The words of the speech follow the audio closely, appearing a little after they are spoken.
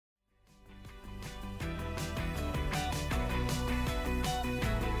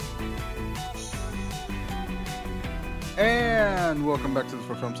And welcome back to the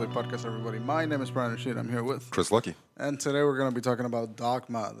For Film Sake podcast, everybody. My name is Brian Rashid. I'm here with Chris Lucky. And today we're going to be talking about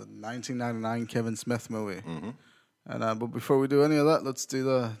Dogma, the 1999 Kevin Smith movie. Mm-hmm. And but before we do any of that, let's do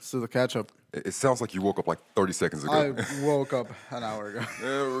the catch up. It sounds like you woke up like 30 seconds ago. I woke up an hour ago.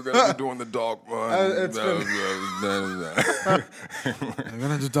 Yeah, we're gonna be doing the Dogma. I'm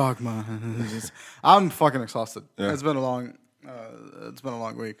gonna do Dogma. I'm fucking exhausted. Yeah. It's been a long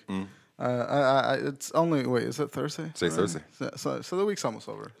week. Mm. It's only is it Thursday? Today's Thursday. So the week's almost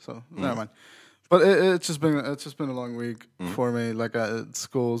over. So never mind. But it's just been a long week for me. Like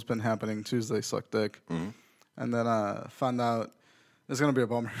school's been happening. Tuesday sucked dick, and then found out it's gonna be a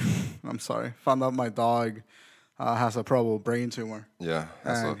bummer. I'm sorry. Found out my dog has a probable brain tumor. Yeah,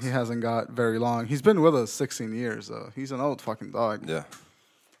 that and sucks. he hasn't got very long. He's been with us 16 years though. He's an old fucking dog. Yeah.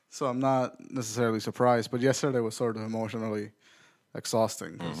 So I'm not necessarily surprised. But yesterday was sort of emotionally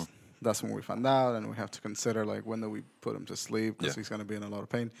exhausting. That's when we found out, and we have to consider like when do we put him to sleep because he's gonna be in a lot of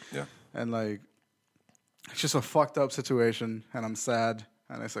pain. Yeah. And like, it's just a fucked up situation, and I'm sad,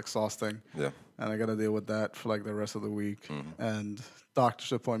 and it's exhausting. Yeah. And I gotta deal with that for like the rest of the week, and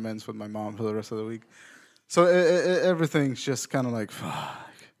doctor's appointments with my mom for the rest of the week. So everything's just kind of like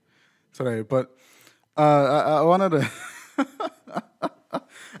fuck today. But I wanted to.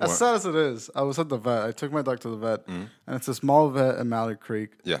 As sad as it is, I was at the vet. I took my dog to the vet, and it's a small vet in Mallard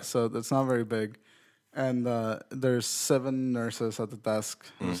Creek. Yeah. So it's not very big. And there's 7 nurses at the desk.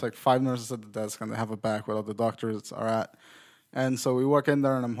 There's like 5 nurses at the desk, and they have a back where all the doctors are at. And so we walk in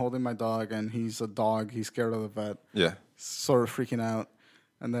there, and I'm holding my dog, and he's a dog. He's scared of the vet. Yeah. Sort of freaking out.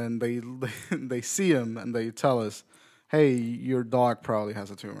 And then they see him, and they tell us, hey, your dog probably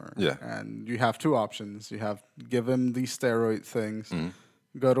has a tumor. Yeah. And you have 2 options. You have give him these steroid things,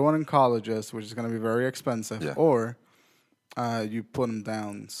 go to an oncologist, which is going to be very expensive, or you put him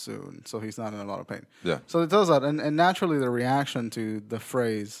down soon so he's not in a lot of pain. Yeah. So it does that. And naturally the reaction to the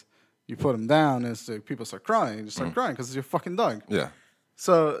phrase, you put him down, is people start crying. You just start crying because it's your fucking dog. Yeah.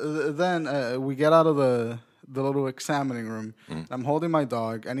 So then we get out of the little examining room. I'm holding my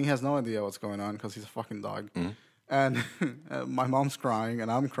dog, and he has no idea what's going on because he's a fucking dog. And my mom's crying, and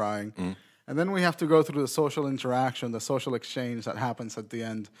I'm crying. And then we have to go through the social interaction, the social exchange that happens at the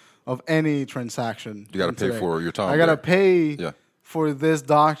end of any transaction. You got to pay for your time. I got to pay Yeah. for this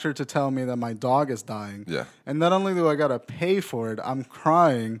doctor to tell me that my dog is dying. Yeah. And not only do I got to pay for it, I'm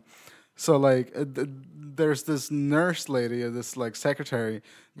crying. So, like, there's this nurse lady or this, like, secretary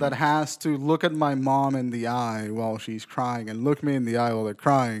that has to look at my mom in the eye while she's crying and look me in the eye while they're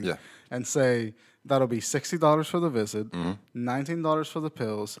crying and say, that'll be $60 for the visit, $19 for the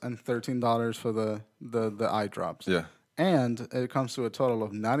pills, and $13 for the eye drops. Yeah. And it comes to a total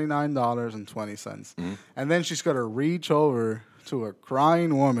of $99.20. And then she's got to reach over to a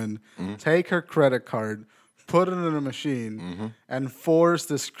crying woman, take her credit card, put it in a machine, and force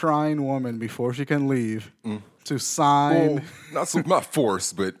this crying woman before she can leave to sign. Well, not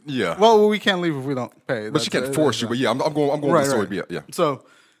force, but yeah. Well, we can't leave if we don't pay. But she can't force you. But yeah, I'm going with the story. Right. Yeah. So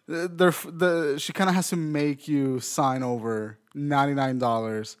she kind of has to make you sign over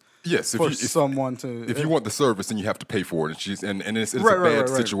 $99. Yes, someone to. If you want the service, then you have to pay for it, and it's a bad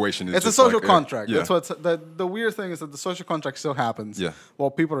situation. It's a social contract. That's what's the weird thing is that the social contract still happens. Yeah.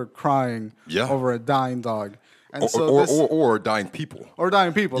 While people are crying. Over a dying dog. And or dying people. Or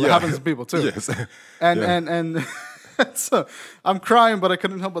dying people. That happens to people too. Yes. And so I'm crying, but I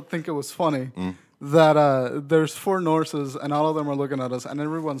couldn't help but think it was funny that there's 4 nurses and all of them are looking at us, and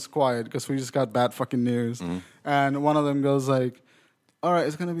everyone's quiet because we just got bad fucking news. And one of them goes like, all right,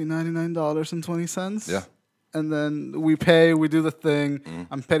 it's going to be $99.20. Yeah. And then we pay, we do the thing.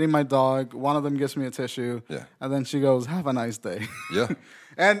 I'm petting my dog. One of them gives me a tissue. Yeah. And then she goes, have a nice day. Yeah.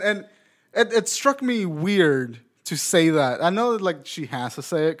 And it struck me weird to say that. I know that, like, she has to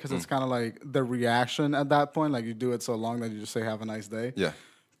say it because it's kind of like the reaction at that point. Like, you do it so long that you just say, have a nice day. Yeah.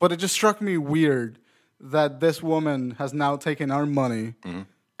 But it just struck me weird that this woman has now taken our money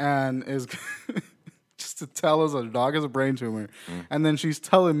and is just to tell us our dog has a brain tumor. And then she's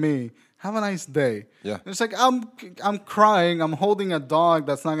telling me, have a nice day. Yeah. And it's like, I'm crying. I'm holding a dog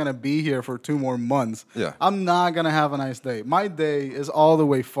that's not going to be here for 2 more months. Yeah. I'm not going to have a nice day. My day is all the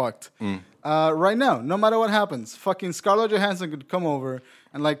way fucked. Right now, no matter what happens, fucking Scarlett Johansson could come over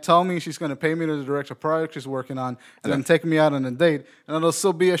and like tell me she's going to pay me to direct a project she's working on and then take me out on a date, and it'll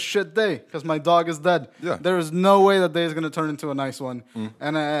still be a shit day because my dog is dead. Yeah. There is no way that day is going to turn into a nice one.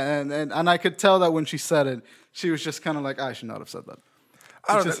 And I could tell that when she said it, she was just kind of like, I should not have said that.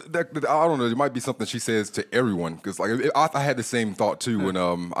 I don't know. It might be something she says to everyone because, like, I had the same thought too when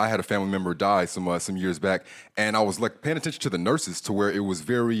I had a family member die some years back, and I was like paying attention to the nurses to where it was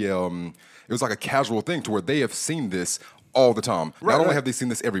very it was like a casual thing to where they have seen this all the time. Right, Not only right. have they seen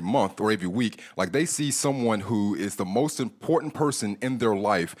this every month or every week, like they see someone who is the most important person in their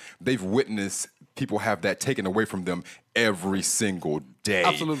life. They've witnessed people have that taken away from them every single day.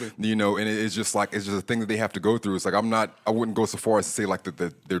 Absolutely. You know, and it's just like it's just a thing that they have to go through. It's like I wouldn't go so far as to say like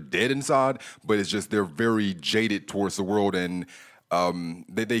that they're dead inside, but it's just they're very jaded towards the world, and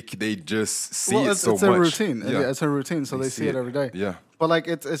they just see it so it's much. a routine. Yeah. It's a routine, so they see it every day. Yeah. But like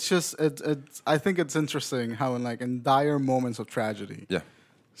it's just I think it's interesting how in dire moments of tragedy, Yeah.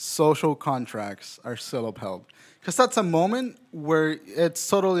 social contracts are still upheld. Because that's a moment where it's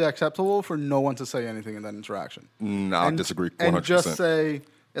totally acceptable for no one to say anything in that interaction. No, I disagree 100%. And just say,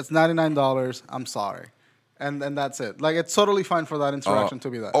 it's $99, I'm sorry. And that's it. Like, it's totally fine for that interaction to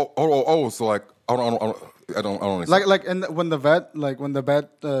be that. So like I don't Like and when the vet,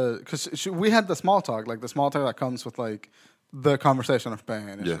 because we had the small talk that comes with like the conversation of pain.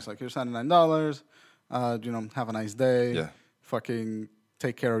 It's just like, here's $99, have a nice day. Yeah. Fucking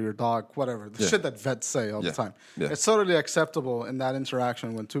take care of your dog, whatever. The shit that vets say all the time. Yeah. It's totally acceptable in that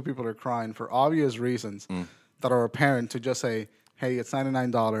interaction when two people are crying for obvious reasons that are apparent to just say, hey, it's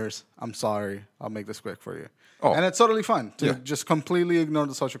 $99, I'm sorry, I'll make this quick for you. Oh. And it's totally fine to just completely ignore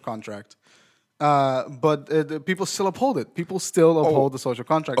the social contract. But people still uphold it. People still uphold the social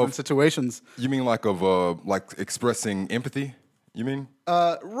contract in situations. You mean like of like expressing empathy? You mean?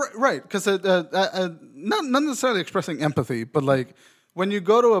 Right, because not necessarily expressing empathy, but like when you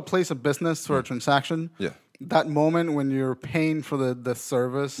go to a place of business for a transaction, that moment when you're paying for the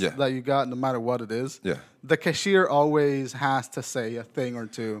service that you got, no matter what it is, the cashier always has to say a thing or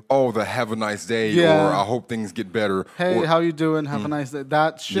two. Oh, the have a nice day, or I hope things get better. Hey, or, how you doing? Have a nice day.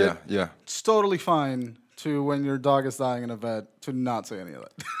 That shit, Yeah. it's totally fine to when your dog is dying in a vet to not say any of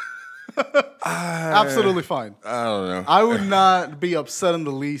that. Absolutely fine. I don't know. I would not be upset in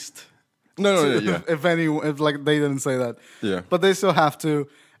the least. No, if like they didn't say that. Yeah. But they still have to.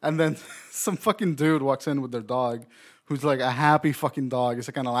 And then some fucking dude walks in with their dog, who's like a happy fucking dog. It's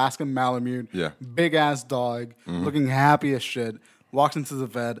like an Alaskan Malamute. Yeah. Big ass dog, looking happy as shit. Walks into the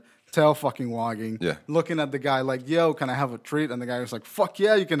vet, tail fucking wagging. Yeah. Looking at the guy like, yo, can I have a treat? And the guy was like, fuck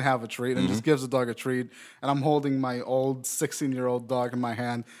yeah, you can have a treat. And just gives the dog a treat. And I'm holding my old 16-year-old dog in my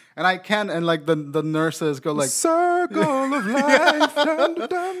hand. And I can't, and like the nurses go like, circle of life.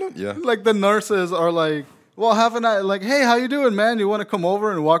 Yeah. like the nurses are like, well, like, hey, how you doing, man? You want to come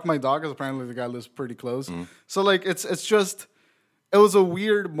over and walk my dog? Because apparently the guy lives pretty close. So like, it's just, it was a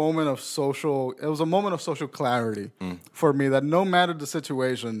weird moment of social. It was a moment of social clarity for me that no matter the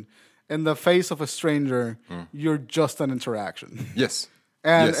situation, in the face of a stranger, you're just an interaction. Yes.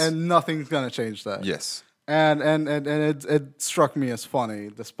 And nothing's gonna change that. Yes. And it struck me as funny,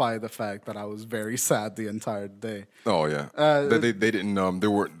 despite the fact that I was very sad the entire day. Oh yeah. They didn't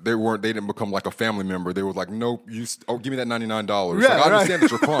they didn't become like a family member. They were like, nope, give me that $99. Yeah, like, I right. understand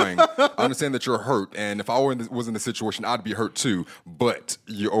that you're crying. I understand that you're hurt, and if I was in the situation, I'd be hurt too. But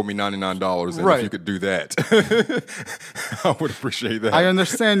you owe me $99, and if you could do that, I would appreciate that. I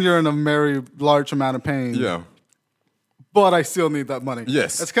understand you're in a very large amount of pain. Yeah. But I still need that money.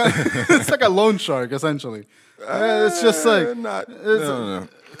 Yes. It's kind of it's like a loan shark essentially. It's just like no.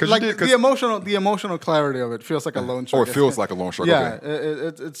 Like the emotional clarity of it feels like a loan shark. Oh, it feels like a loan shark. Yeah,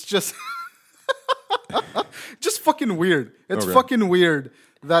 Okay. it's just just fucking weird. It's Okay. fucking weird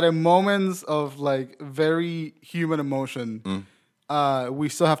that in moments of like very human emotion, we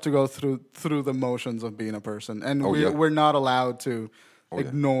still have to go through the motions of being a person, and we're not allowed to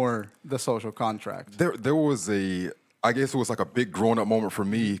ignore the social contract. There was I guess it was like a big grown up moment for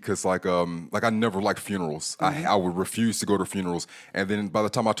me because like I never liked funerals. I would refuse to go to funerals. And then by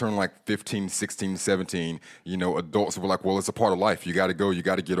the time I turned like 15, 16, 17, adults were like, well, it's a part of life. You got to go. You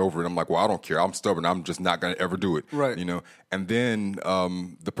got to get over it. I'm like, well, I don't care. I'm stubborn. I'm just not going to ever do it. Right. And then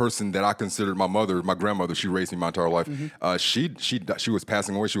the person that I considered my mother, my grandmother, she raised me my entire life. She was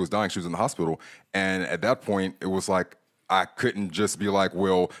passing away. She was dying. She was in the hospital. And at that point, it was like, I couldn't just be like,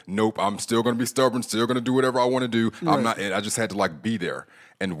 well, nope, I'm still going to be stubborn, still going to do whatever I want to do. Right. I'm not. And I just had to like be there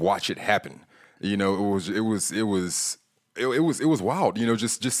and watch it happen. It was wild.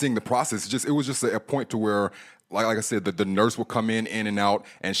 Just seeing the process. It was just a point to where, like I said, the nurse would come in and out,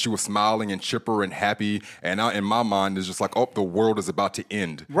 and she was smiling and chipper and happy. And in my mind, it's just like, oh, the world is about to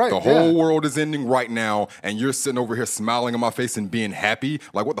end. Right, the whole world is ending right now, and you're sitting over here smiling in my face and being happy.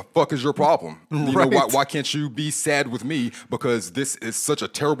 Like, what the fuck is your problem? Why can't you be sad with me? Because this is such a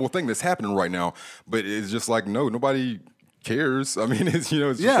terrible thing that's happening right now. But it's just like, no, nobody cares. I mean, it's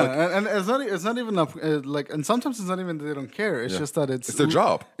just and it's not even and sometimes it's not even that they don't care. It's just that it's their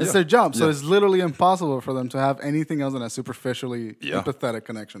job. It's their job. So it's literally impossible for them to have anything else than a superficially empathetic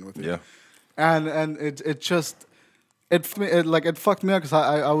connection with you. Yeah. And it just it fucked me up because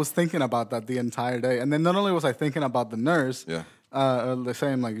I was thinking about that the entire day, and then not only was I thinking about the nurse, Yeah. they're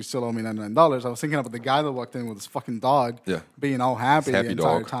saying like you still owe me $99. I was thinking about the guy that walked in with his fucking dog, Yeah. being all happy the Happy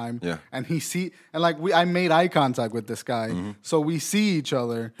entire dog. time, Yeah. and I made eye contact with this guy, so we see each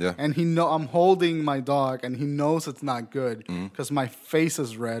other, Yeah. and I'm holding my dog, and he knows it's not good because my face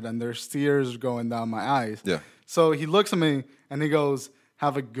is red and there's tears going down my eyes. Yeah. So he looks at me and he goes,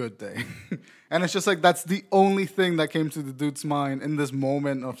 "Have a good day." And it's just like, that's the only thing that came to the dude's mind in this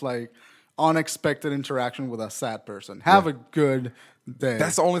moment of like unexpected interaction with a sad person. Have a good day.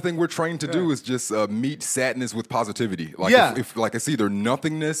 That's the only thing we're trained to do is just meet sadness with positivity. Like Yeah. if like it's either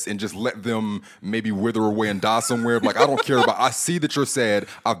nothingness and just let them maybe wither away and die somewhere. Like I don't care about. I see that you're sad.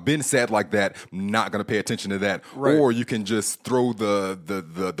 I've been sad like that. Not gonna pay attention to that. Right. Or you can just throw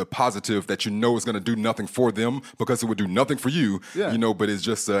the positive that you know is gonna do nothing for them because it would do nothing for you. Yeah. You know, but it's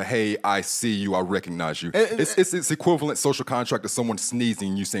just hey, I see you. I recognize you. It's equivalent social contract to someone sneezing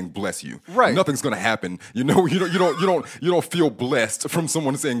and you saying bless you. Right. Nothing's gonna happen. You know, you don't feel blessed from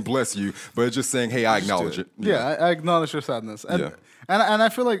someone saying bless you, but it's just saying, hey, I acknowledge it. Yeah, I acknowledge your sadness. And, Yeah. and I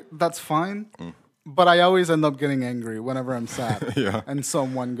feel like that's fine, but I always end up getting angry whenever I'm sad. Yeah. And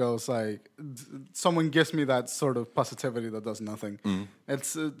someone goes like, someone gives me that sort of positivity that does nothing.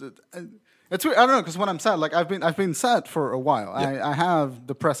 It's weird. I don't know, because when I'm sad, like I've been sad for a while. I have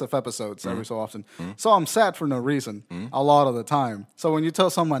depressive episodes every so often. So I'm sad for no reason a lot of the time. So when you tell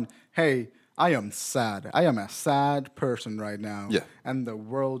someone, hey, I am sad. I am a sad person right now. Yeah. And the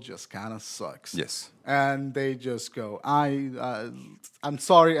world just kind of sucks. Yes. And they just go, I'm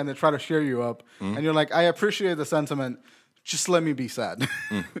sorry, and they try to cheer you up. And you're like, I appreciate the sentiment. Just let me be sad.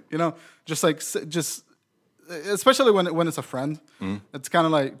 You know, just like, especially when it's a friend. It's kind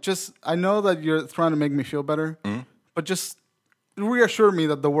of like, I know that you're trying to make me feel better, but just reassure me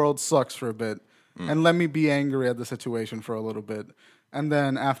that the world sucks for a bit, and let me be angry at the situation for a little bit. And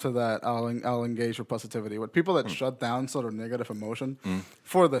then after that, I'll engage with positivity. With people that shut down sort of negative emotion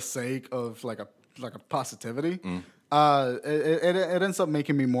for the sake of like a positivity, it ends up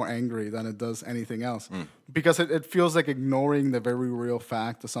making me more angry than it does anything else, because it feels like ignoring the very real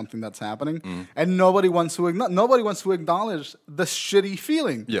fact of something that's happening, and nobody wants to acknowledge the shitty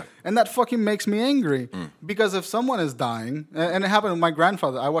feeling. Yeah. And that fucking makes me angry, because if someone is dying, and it happened with my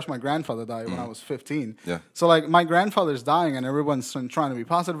grandfather. I watched my grandfather die when I was 15. Yeah. So like my grandfather's dying, and everyone's trying to be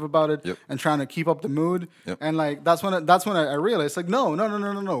positive about it, Yep. and trying to keep up the mood. Yep. And like that's when I realized, like,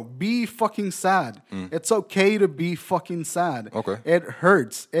 no, be fucking sad. It's okay to be fucking sad. Okay. It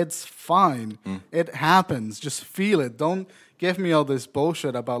hurts. It's fine. It happens. Just feel it. Don't give me all this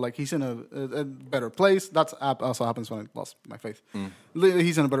bullshit about like he's in a better place. That's also happens when I lost my faith.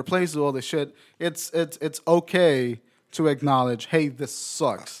 He's in a better place. All this shit. It's okay to acknowledge, hey, this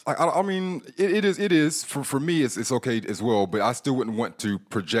sucks. I mean, it is for me. It's okay as well, but I still wouldn't want to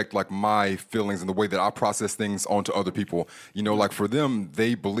project like my feelings and the way that I process things onto other people. You know, like for them,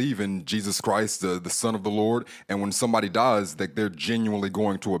 they believe in Jesus Christ, the Son of the Lord, and when somebody dies, that they're genuinely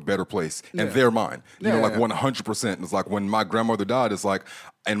going to a better place, and they're mine. You know, like 100%. It's like when my grandmother died. It's like,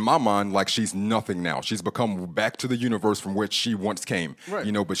 in my mind, like she's nothing now. She's become back to the universe from which she once came. Right.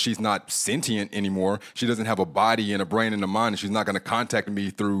 You know, but she's not sentient anymore. She doesn't have a body and a brain and a mind, and she's not going to contact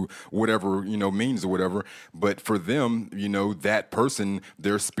me through whatever, you know, means or whatever. But for them, you know, that person,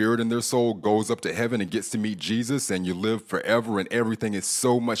 their spirit and their soul goes up to heaven and gets to meet Jesus, and you live forever, and everything is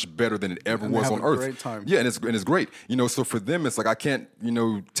so much better than it ever And was have on a earth. great time. Yeah, and it's great. You know, so for them, it's like I can't, you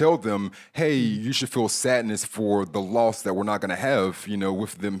know, tell them, hey, you should feel sadness for the loss that we're not going to have, you know,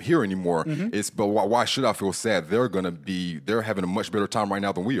 with them here anymore. But why should I feel sad? They're having a much better time right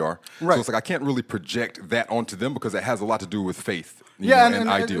now than we are. Right. So it's like I can't really project that onto them because it has a lot to do with faith. Yeah, and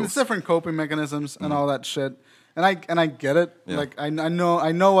ideals. it's different coping mechanisms and all that shit. And I get it. Yeah. Like I know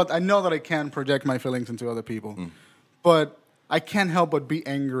that I can project my feelings into other people, but I can't help but be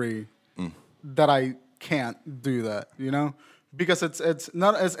angry that I can't do that. You know, because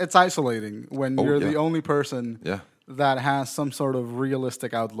it's isolating when you're the only person that has some sort of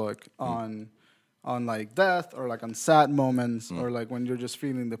realistic outlook on like death, or like on sad moments, or like when you're just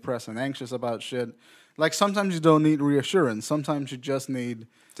feeling depressed and anxious about shit. Like sometimes you don't need reassurance. Sometimes you just need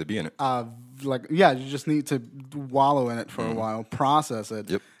to be in it. You just need to wallow in it for a while, process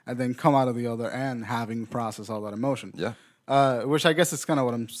it, and then come out of the other end having processed all that emotion. Yeah. Which I guess is kind of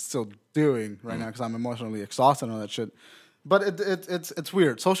what I'm still doing right now, because I'm emotionally exhausted and all that shit. But it's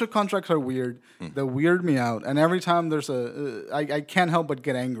weird. Social contracts are weird. They weird me out. And every time there's I can't help but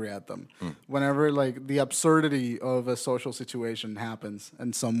get angry at them. Whenever like the absurdity of a social situation happens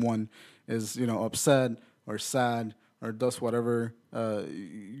and someone is, you know, upset or sad or does whatever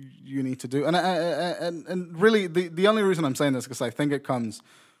you need to do. And really, the only reason I'm saying this is because I think it comes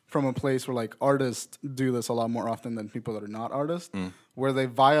from a place where like artists do this a lot more often than people that are not artists, where they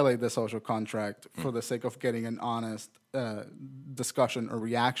violate the social contract for the sake of getting an honest discussion or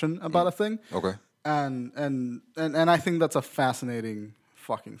reaction about a thing. Okay. And I think that's a fascinating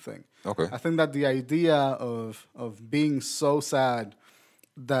fucking thing. Okay. I think that the idea of being so sad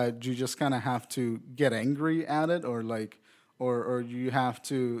that you just kind of have to get angry at it, or like, or you have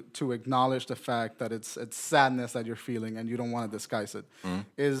to acknowledge the fact that it's sadness that you're feeling and you don't want to disguise it,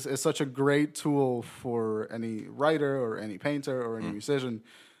 is such a great tool for any writer or any painter or any musician.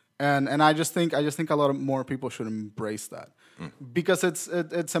 And I just think a lot of more people should embrace that, because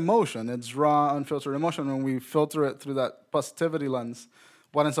it's emotion, it's raw, unfiltered emotion. When we filter it through that positivity lens,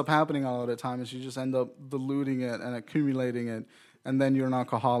 what ends up happening a lot of the time is you just end up diluting it and accumulating it, and then you're an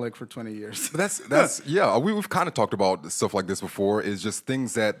alcoholic for 20 years. But that's yeah. We've kind of talked about stuff like this before. Is just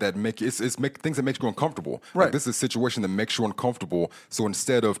things that make it's make things that make you uncomfortable. Right. Like this is a situation that makes you uncomfortable. So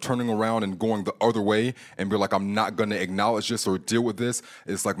instead of turning around and going the other way and be like, I'm not going to acknowledge this or deal with this,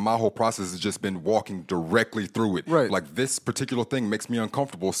 it's like my whole process has just been walking directly through it. Right. Like this particular thing makes me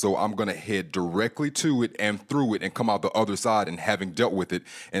uncomfortable, so I'm going to head directly to it and through it and come out the other side and having dealt with it,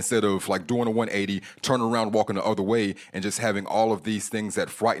 instead of like doing a 180, turning around, walking the other way, and just having all of these things that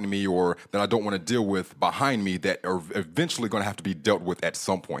frighten me or that I don't want to deal with behind me that are eventually going to have to be dealt with at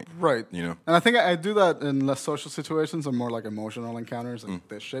some point. Right. You know? And I think I do that in less social situations and more like emotional encounters and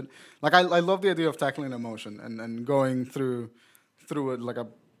this shit. Like I love the idea of tackling emotion and going through it like a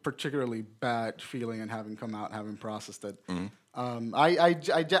particularly bad feeling and having come out, having processed it. I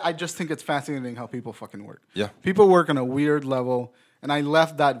just think it's fascinating how people fucking work. Yeah. People work on a weird level, and I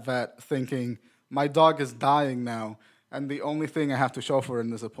left that vet thinking, my dog is dying now, and the only thing I have to show for in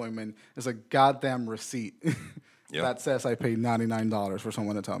this appointment is a goddamn receipt that says I paid $99 for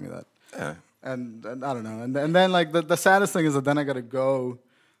someone to tell me that. Yeah. And I don't know. And then like the saddest thing is that then I got to go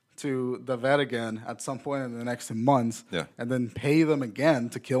to the vet again at some point in the next 2 months, and then pay them again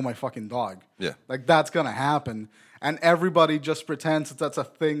to kill my fucking dog. Yeah. Like that's gonna happen, and everybody just pretends that that's a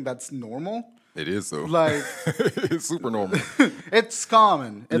thing that's normal. It is though. Like it's super normal. it's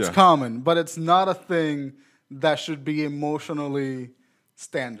common. It's Yeah. common, but it's not a thing that should be emotionally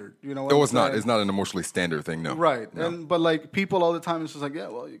standard. You know what No, I'm it's not. saying? It's not an emotionally standard thing. No. Right. No. But like people all the time, it's just like, yeah,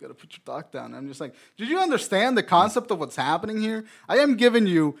 well, you got to put your dog down. I'm just like, did you understand the concept of what's happening here? I am giving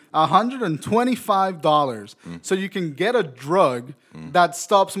you $125 so you can get a drug that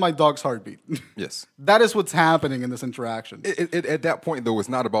stops my dog's heartbeat. Yes. That is what's happening in this interaction. At that point though, it's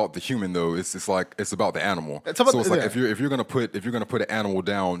not about the human though. It's like it's about the animal. It's about so it's the- like yeah. if you're gonna put an animal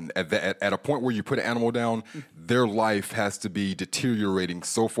down at a point where you put an animal down, their life has to be deteriorating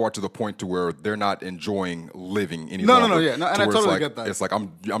so far to the point to where they're not enjoying living any No, longer. yeah, no, and To I where it's totally like, get that. It's like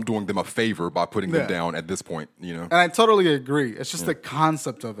I'm doing them a favor by putting them Yeah. down at this point. You know. And I totally agree. It's just the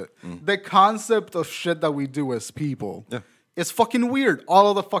concept of it. The concept of shit that we do as people is fucking weird all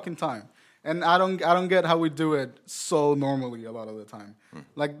of the fucking time. And I don't get how we do it so normally a lot of the time.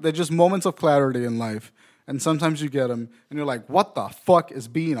 Like they're just moments of clarity in life. And sometimes you get them and you're like, what the fuck is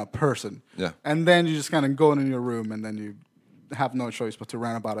being a person? Yeah. And then you just kind of go in your room and then you have no choice but to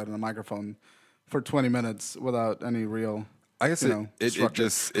rant about it on a microphone for 20 minutes without any real... I guess it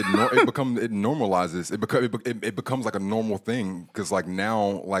normalizes. It becomes like a normal thing because like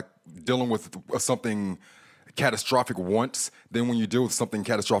now like dealing with something catastrophic once, then when you deal with something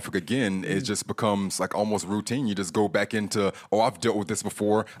catastrophic again, it just becomes like almost routine. You just go back into, oh, I've dealt with this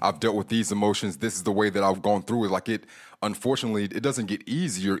before. I've dealt with these emotions. This is the way that I've gone through it. Like it, unfortunately, it doesn't get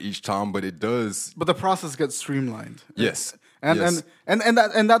easier each time, but it does. But the process gets streamlined. Yes. And Yes.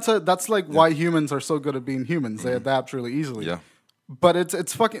 and that's like why humans are so good at being humans. They adapt really easily. Yeah. But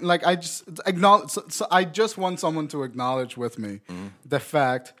it's fucking like I just acknowledge. So I just want someone to acknowledge with me the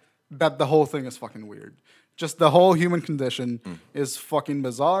fact that the whole thing is fucking weird. Just the whole human condition is fucking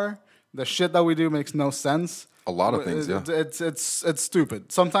bizarre. The shit that we do makes no sense. A lot of things, yeah. It's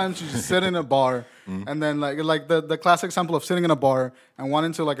stupid. Sometimes you just sit in a bar and then like the classic example of sitting in a bar and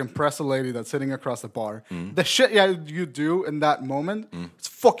wanting to like impress a lady that's sitting across the bar. The shit you do in that moment, it's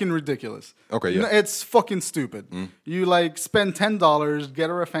fucking ridiculous. Okay, yeah. It's fucking stupid. You like spend $10, get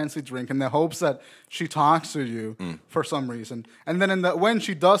her a fancy drink in the hopes that she talks to you for some reason. And then when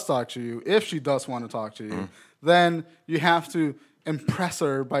she does talk to you, if she does want to talk to you, then you have to impress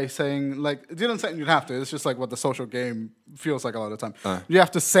her by saying, like, you don't say you'd have to. It's just like what the social game feels like a lot of the time. You have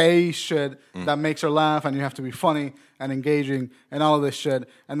to say shit that makes her laugh, and you have to be funny and engaging and all of this shit.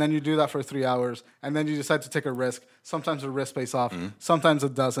 And then you do that for 3 hours, and then you decide to take a risk. Sometimes the risk pays off, sometimes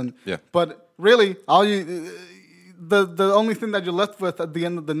it doesn't. Yeah. But really, the only thing that you're left with at the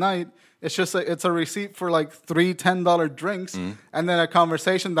end of the night, it's a receipt for like three $10 drinks, and then a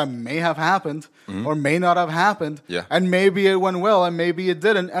conversation that may have happened or may not have happened, and maybe it went well and maybe it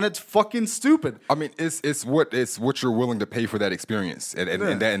didn't, and it's fucking stupid. I mean, it's what you're willing to pay for that experience, and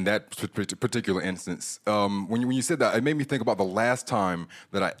in that particular instance. When you said that, it made me think about the last time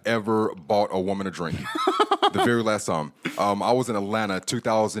that I ever bought a woman a drink. The very last time. I was in Atlanta,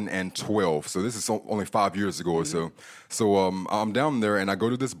 2012. So this is only 5 years ago or so. So I'm down there and I go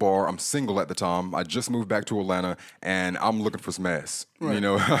to this bar. I'm single at the time. I just moved back to Atlanta and I'm looking for some ass. Right. You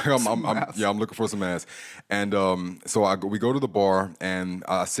know, I'm looking for some ass. And so we go to the bar and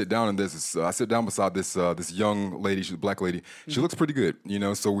I sit down and I sit down beside this young lady. She's a black lady. She looks pretty good, you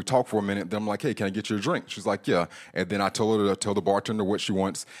know. So we talk for a minute. Then I'm like, hey, can I get you a drink? She's like, yeah. And then I tell the bartender what she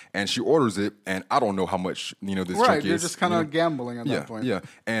wants, and she orders it. And I don't know how much this drink is. Right, you're just kind of gambling at that point. Yeah.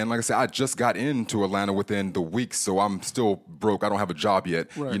 And like I said, I just got into Atlanta within the week, so I'm still broke. I don't have a job yet,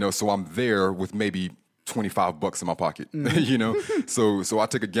 you know. So I'm there with maybe $25 in my pocket, you know. So I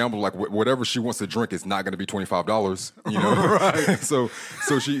take a gamble, like whatever she wants to drink is not going to be $25, you know. Right.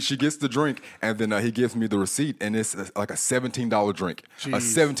 so she gets the drink, and then he gives me the receipt, and it's like a $17 drink. Jeez.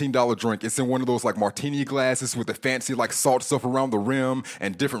 A $17 drink. It's in one of those like martini glasses with the fancy like salt stuff around the rim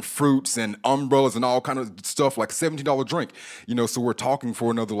and different fruits and umbrellas and all kind of stuff. Like $17 drink, you know. So we're talking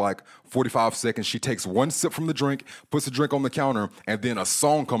for another like 45 seconds. She takes one sip from the drink, puts the drink on the counter, and then a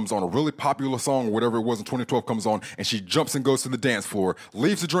song comes on, a really popular song, whatever it was in 2012 comes on, and she jumps and goes to the dance floor,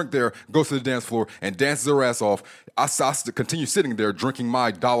 leaves the drink there, goes to the dance floor, and dances her ass off. I continue sitting there drinking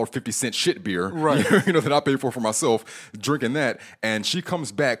my $1.50 shit beer, right? You know, that I paid for myself, drinking that, and she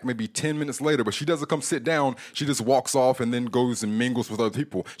comes back maybe 10 minutes later, but she doesn't come sit down. She just walks off and then goes and mingles with other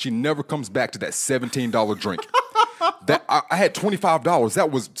people. She never comes back to that $17 drink. That I had $25.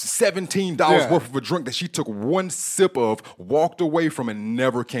 That was $17 worth of a drink that she took one sip of, walked away from, and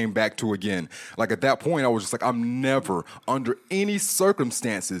never came back to again. Like at that point, I was just like, I'm never, under any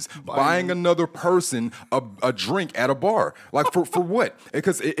circumstances, buying another person a drink at a bar. Like for what?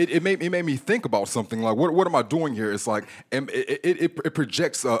 Because it made me think about something. Like what am I doing here? It's like it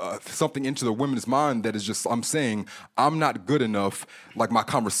projects something into the women's mind that is just, I'm saying I'm not good enough. Like my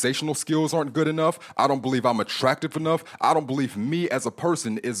conversational skills aren't good enough. I don't believe I'm attractive enough. I don't believe me as a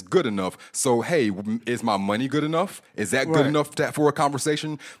person is good enough. So, hey, is my money good enough? Is that good enough for a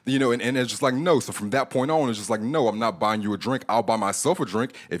conversation? You know, and it's just like, no. So from that point on, it's just like, no, I'm not buying you a drink. I'll buy myself a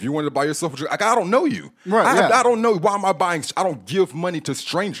drink. If you wanted to buy yourself a drink, like, I don't know you. Right, I don't know. Why am I buying? I don't give money to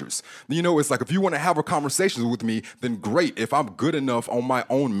strangers. You know, it's like, if you want to have a conversation with me, then great. If I'm good enough on my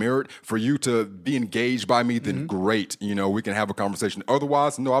own merit for you to be engaged by me, then great. You know, we can have a conversation.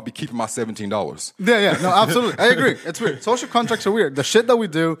 Otherwise, no, I'll be keeping my $17. Yeah, no, absolutely. I agree. It's weird. Social contracts are weird. The shit that we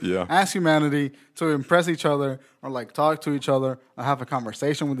do as humanity to impress each other or like talk to each other or have a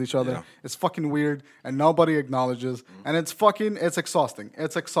conversation with each other is fucking weird, and nobody acknowledges. And it's exhausting.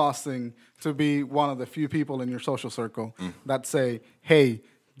 It's exhausting to be one of the few people in your social circle that say, hey,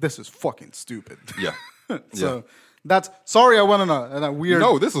 this is fucking stupid. Yeah. So sorry I went on a weird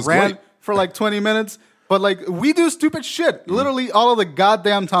rant for like 20 minutes. But like, we do stupid shit literally all of the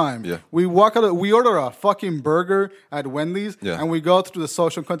goddamn time. Yeah. We order a fucking burger at Wendy's and we go through the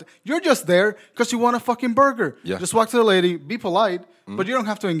social contact. You're just there because you want a fucking burger. Yeah. Just walk to the lady, be polite, but you don't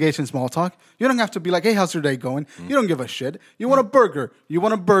have to engage in small talk. You don't have to be like, hey, how's your day going? You don't give a shit. You want a burger. You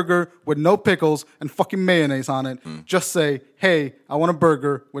want a burger with no pickles and fucking mayonnaise on it. Just say, hey, I want a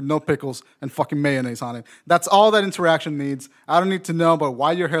burger with no pickles and fucking mayonnaise on it. That's all that interaction needs. I don't need to know about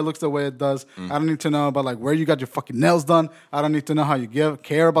why your hair looks the way it does. I don't need to know about like where you got your fucking nails done. I don't need to know how you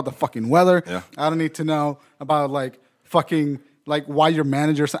care about the fucking weather. Yeah. I don't need to know about like fucking like why your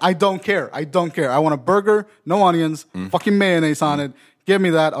manager. I don't care. I want a burger, no onions, fucking mayonnaise on it. Give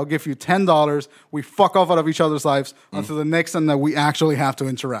me that. I'll give you $10. We fuck off out of each other's lives until the next time that we actually have to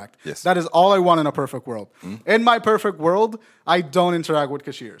interact. Yes. That is all I want in a perfect world. In my perfect world, I don't interact with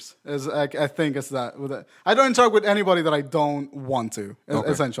cashiers. I think it's that. I don't interact with anybody that I don't want to,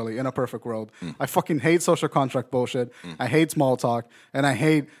 essentially, in a perfect world. I fucking hate social contract bullshit. I hate small talk. And I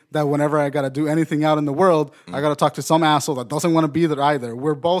hate that whenever I got to do anything out in the world, I got to talk to some asshole that doesn't want to be there either.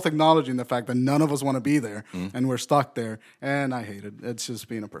 We're both acknowledging the fact that none of us want to be there, and we're stuck there. And I hate it. It's just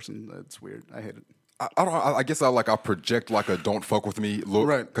being a person. It's weird. I hate it. I guess I project like a don't fuck with me look,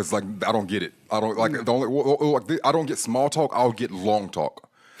 right? Because like I don't get it. I don't like I don't get small talk. I'll get long talk.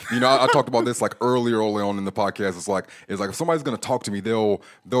 You know, I talked about this like early on in the podcast. It's like if somebody's gonna talk to me, they'll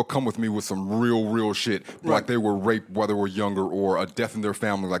come with me with some real shit. Right. Like they were raped while they were younger or a death in their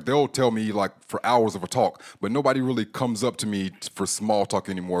family. Like they'll tell me like for hours of a talk, but nobody really comes up to me for small talk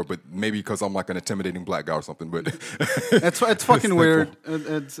anymore. But maybe because I'm like an intimidating black guy or something. But it's fucking weird.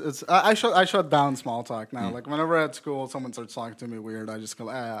 I shut down small talk now. Like whenever at school someone starts talking to me weird, I just go,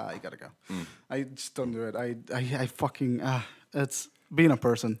 you gotta go. I just don't do it. I fucking it's being a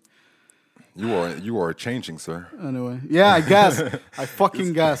person. You are changing, sir. Anyway, yeah, I guess. I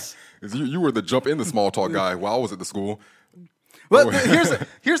fucking guess. You were the jump in the small talk guy while I was at the school. But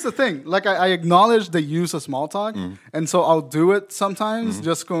here's the thing. Like I acknowledge the use of small talk, and so I'll do it sometimes.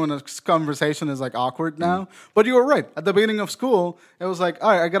 Just when a conversation is like awkward now. But you were right. At the beginning of school, it was like,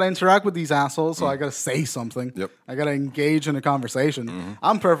 all right, I gotta interact with these assholes, so I gotta say something. Yep. I gotta engage in a conversation.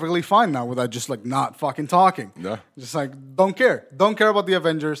 I'm perfectly fine now with that. Just like not fucking talking. Yeah. Just like don't care. Don't care about the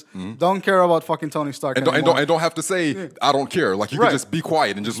Avengers. Don't care about fucking Tony Stark. And don't have to say I don't care. Like you can just be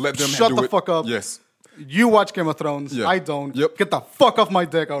quiet and just let them Shut do the it. fuck up. Yes. You watch Game of Thrones. Yeah. I don't. Yep. Get the fuck off my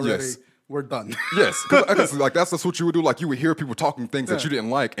dick already. Yes. We're done. Yes, because like that's what you would do. Like you would hear people talking things that you didn't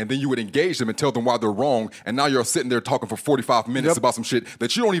like, and then you would engage them and tell them why they're wrong. And now you're sitting there talking for 45 minutes about some shit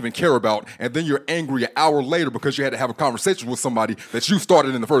that you don't even care about, and then you're angry an hour later because you had to have a conversation with somebody that you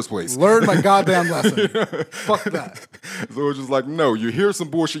started in the first place. Learn my goddamn lesson. Fuck that. So it's just like, no, you hear some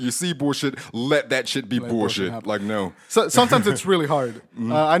bullshit, you see bullshit, let that shit be bullshit. Like, no. So sometimes it's really hard.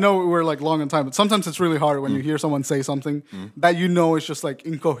 I know we're like long in time, but sometimes it's really hard when you hear someone say something that you know is just like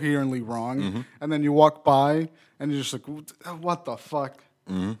incoherently wrong, and then you walk by and you're just like, what the fuck?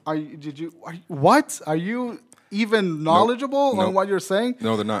 What? Are you even knowledgeable on what you're saying?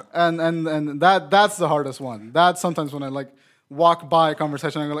 No, they're not. And that's the hardest one. That's sometimes when I like walk by a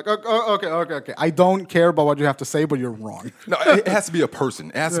conversation and go like, okay. I don't care about what you have to say, but you're wrong. No, it has to be a person.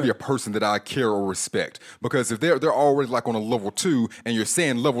 It has to be a person that I care or respect. Because if they're already like on a level 2 and you're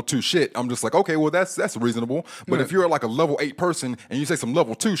saying level 2 shit, I'm just like, okay, well that's reasonable. But if you're like a level 8 person and you say some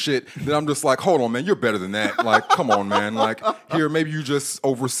level 2 shit, then I'm just like, hold on, man, you're better than that. Like, come on, man. Like, here, maybe you just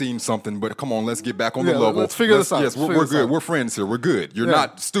overseen something, but come on, let's get back on the level. Let's figure this out. Yes, we're good. We're friends here. We're good. You're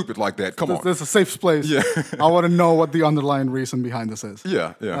not stupid like that. Come on. This is a safe place. Yeah. I want to know what the underlying reason behind this is.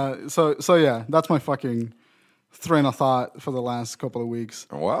 Yeah. So yeah, that's my fucking train of thought for the last couple of weeks.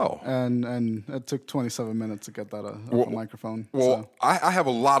 Wow. And it took 27 minutes to get that off the microphone. Well, I have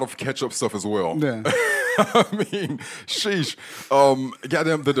a lot of catch-up stuff as well. Yeah. I mean, sheesh.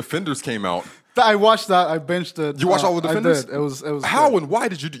 Goddamn, The Defenders came out. I watched that. I binged it. You watched all The Defenders? I did. It was How good. and why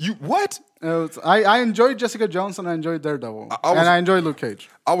did you do you what? I enjoyed Jessica Jones and I enjoyed Daredevil. And I enjoyed Luke Cage.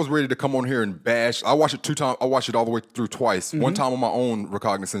 I was ready to come on here and bash. I watched it 2 times. I watched it all the way through twice. One time on my own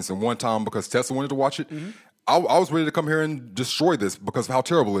recognizance and one time because Tessa wanted to watch it. I was ready to come here and destroy this because of how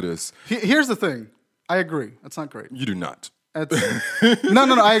terrible it is. Here's the thing. I agree. It's not great. You do not. No.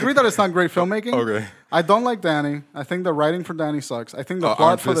 I agree that it's not great filmmaking. Okay. I don't like Danny. I think the writing for Danny sucks. I think the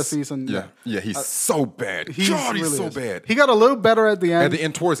plot for the season. Yeah, he's so bad. He's really so bad. He got a little better at the end. At the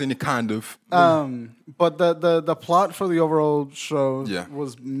end, towards the end, kind of. But the plot for the overall show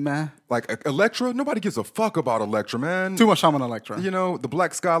was meh. Like Elektra, nobody gives a fuck about Elektra, man. Too much time on Elektra. You know, the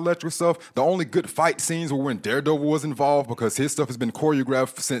Black Sky Elektra stuff. The only good fight scenes were when Daredevil was involved because his stuff has been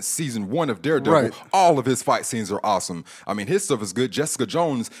choreographed since season 1 of Daredevil. Right. All of his fight scenes are awesome. I mean, his stuff is good. Jessica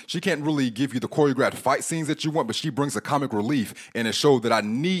Jones, she can't really give you the choreographed fight scenes that you want, but she brings a comic relief in a show that I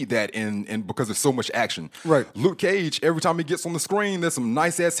need that in because there's so much action. Right. Luke Cage, every time he gets on the screen, there's some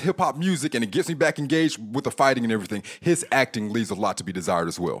nice ass hip hop music and it gets me back engaged with the fighting and everything. His acting leaves a lot to be desired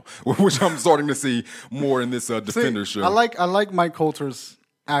as well, which I'm starting to see more in this Defender show. I like Mike Coulter's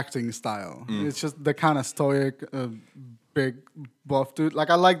acting style. It's just the kind of stoic, big buff dude. Like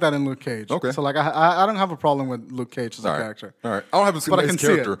I like that in Luke Cage. Okay. So like I don't have a problem with Luke Cage as a character. All right. I don't have his But I can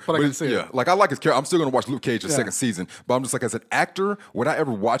character. see it. But I can see it. Like I like his character. I'm still gonna watch Luke Cage the second season. But I'm just like, as an actor, would I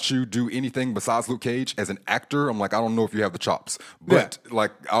ever watch you do anything besides Luke Cage? As an actor, I'm like, I don't know if you have the chops. But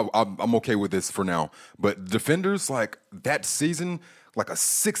like I'm okay with this for now. But Defenders, like that season, like a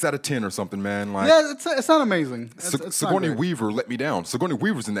 6 out of 10 or something, man. Like, Yeah, it's not amazing. It's not Sigourney great. Weaver let me down. Sigourney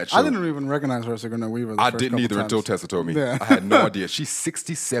Weaver's in that show. I didn't even recognize her as Sigourney Weaver. I didn't either until Tessa told me. Yeah. I had no idea. She's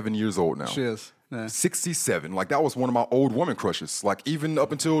 67 years old now. She is. Yeah. 67. Like that was one of my old woman crushes. Like even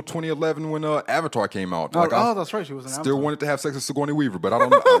up until 2011 when Avatar came out. Like, that's right. She was an still Avatar. wanted to have sex with Sigourney Weaver, but I don't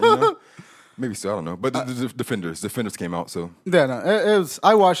know. You know? Maybe still, I don't know. But the Defenders came out, so Yeah, no, it was.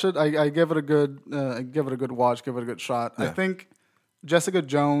 I watched it. I gave it a good, watch. Give it a good shot. Yeah. I think Jessica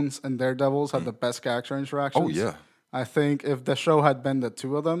Jones and Daredevils had the best character interactions. Oh, yeah. I think if the show had been the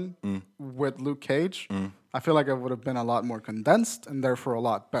two of them with Luke Cage, I feel like it would have been a lot more condensed and therefore a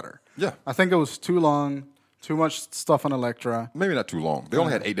lot better. Yeah. I think it was too long, too much stuff on Elektra. Maybe not too long. They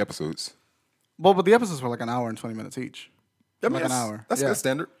only had 8 episodes. Well, but the episodes were like an hour and 20 minutes each. I mean, Like an hour. That's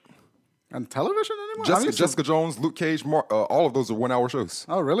standard. And television anymore? Jessica Jones, Luke Cage, all of those are 1 hour shows.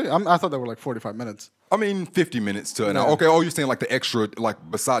 Oh, really? I thought they were like 45 minutes. I mean, 50 minutes to an hour. Okay, you're saying like the extra, like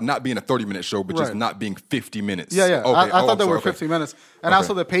beside not being a 30-minute show, but just not being 50 minutes. Yeah. Okay. I thought they were 50 minutes. And Okay.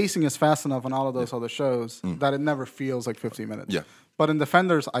 also the pacing is fast enough on all of those other shows that it never feels like 50 minutes. Yeah. But in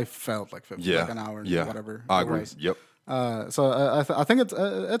Defenders, I felt like 50, Yeah. like an hour, Yeah. whatever. I it agree. was. Yep. So I think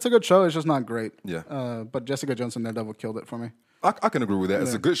it's a good show. It's just not great. Yeah. But Jessica Jones and Daredevil killed it for me. I can agree with that.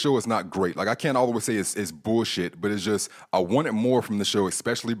 It's a good show. It's not great. Like I can't always say it's bullshit, but it's just I wanted more from the show,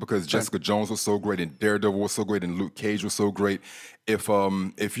 especially because Jessica Jones was so great and Daredevil was so great and Luke Cage was so great. If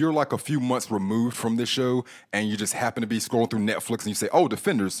you're like a few months removed from this show and you just happen to be scrolling through Netflix and you say, "Oh,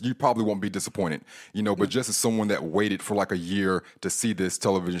 Defenders," you probably won't be disappointed. But just as someone that waited for like a year to see this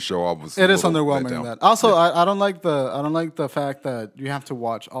television show, I was. It is a little let underwhelming down. that. Also, I don't like the fact that you have to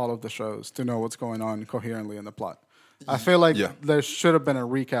watch all of the shows to know what's going on coherently in the plot. I feel like there should have been a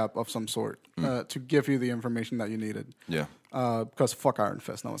recap of some sort to give you the information that you needed. Yeah. Because fuck Iron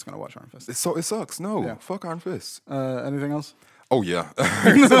Fist. No one's gonna watch Iron Fist. It sucks. No, fuck Iron Fist. Anything else? Oh yeah,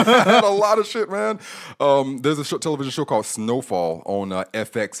 a lot of shit, man. There's a television show called Snowfall on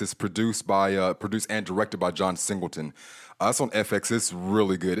FX. It's produced and directed by John Singleton. That's on FX. It's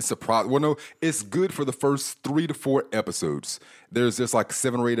really good. It's it's good for the first 3 to 4 episodes. There's just like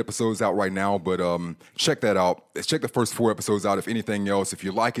 7 or 8 episodes out right now, but check that out. Check the first 4 episodes out. If anything else, if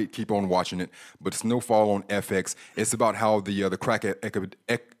you like it, keep on watching it. But Snowfall on FX. It's about how the crack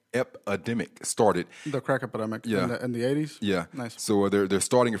epidemic started. The crack epidemic in the 80s? Yeah. Nice. So they're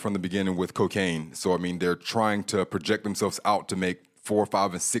starting it from the beginning with cocaine. So, I mean, they're trying to project themselves out to make 4,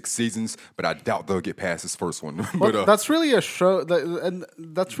 5, and 6 seasons, but I doubt they'll get past this first one. But that's really a show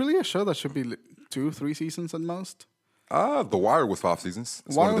that should be 2, 3 seasons at most. The Wire was 5 seasons.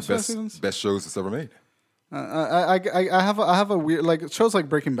 It's one of the best shows that's ever made. I have a weird like shows like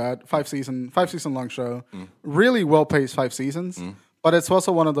Breaking Bad, 5 season long show, really well paced 5 seasons. But it's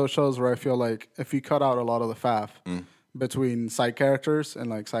also one of those shows where I feel like if you cut out a lot of the faff between side characters and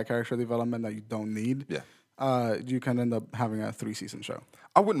like side character development that you don't need, you can end up having a 3-season show.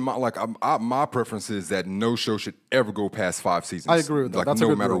 I wouldn't mind. Like my preference is that no show should ever go past 5 seasons. I agree with that. Like That's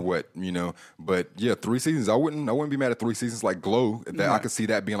no matter what, But yeah, 3 seasons. I wouldn't be mad at 3 seasons. Like Glow, I could see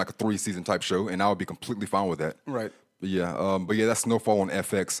that being like a 3-season type show, and I would be completely fine with that. Right. But yeah, that's Snowfall on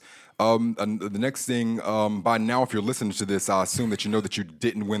FX. And the next thing, by now, if you're listening to this, I assume that you know that you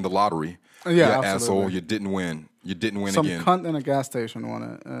didn't win the lottery. Yeah, you absolutely. asshole, you didn't win. You didn't win Some again. cunt in a gas station won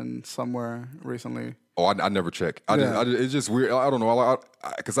it, and somewhere recently. Oh, I never check. It's just weird. I don't know.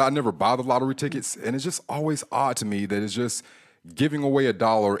 Because I never buy the lottery tickets, and it's just always odd to me that it's just giving away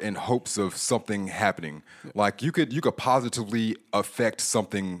 $1 in hopes of something happening. Like you could positively affect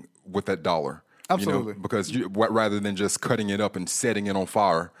something with that dollar. Absolutely. Because rather than just cutting it up and setting it on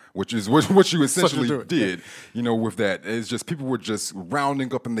fire, which is what you essentially did, with that. It's just people were just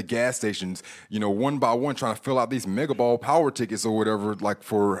rounding up in the gas stations, one by one, trying to fill out these Mega Ball power tickets or whatever, like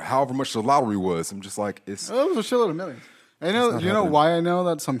for however much the lottery was. I'm just like, it was a shitload of millions. You know why I know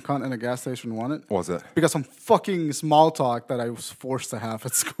that some cunt in a gas station won it? What was that? Because some fucking small talk that I was forced to have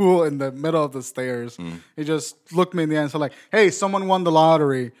at school in the middle of the stairs. He just looked me in the eye and said like, "Hey, someone won the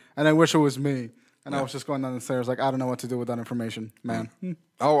lottery, and I wish it was me." And I was just going down the stairs like, I don't know what to do with that information, man.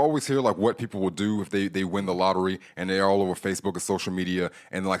 I always hear like what people will do if they win the lottery, and they're all over Facebook and social media,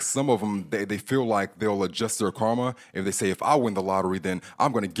 and like some of them they feel like they'll adjust their karma if they say, if I win the lottery, then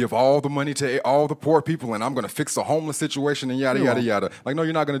I'm going to give all the money to all the poor people, and I'm going to fix the homeless situation, and yada yada yada. Like, no,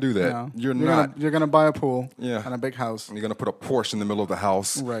 you're not going to do that. No. You're not. You're going to buy a pool and a big house. And you're going to put a Porsche in the middle of the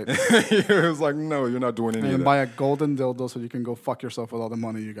house. Right. It's like, no, you're not doing any of that. And buy a golden dildo so you can go fuck yourself with all the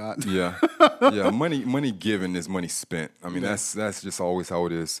money you got. Yeah. Money given is money spent. I mean, that's just always how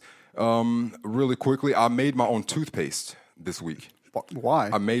it is. Really quickly, I made my own toothpaste this week. Why?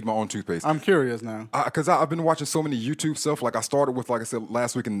 I made my own toothpaste. I'm curious now. Because I've been watching so many YouTube stuff. Like I started with, like I said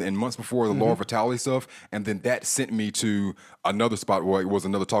last week and months before, the Laura Vitale stuff. And then that sent me to another spot where it was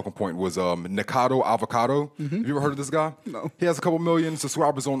another talking point was Nikado Avocado. Have you ever heard of this guy? No. He has a couple million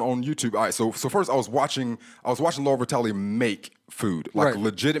subscribers on YouTube. All right, so first I was watching Laura Vitale make food, like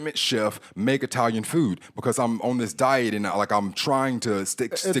legitimate chef make Italian food, because I'm on this diet and I'm trying to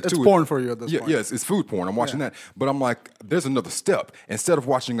stick to it. It's porn for you at this point. Yes, it's food porn. I'm watching that, but I'm like, there's another step. Instead of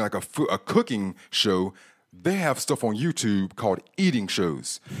watching like a cooking show, they have stuff on YouTube called eating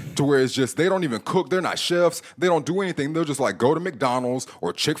shows, to where it's just they don't even cook. They're not chefs. They don't do anything. They'll just like go to McDonald's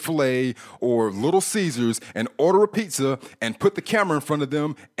or Chick-fil-A or Little Caesars and order a pizza and put the camera in front of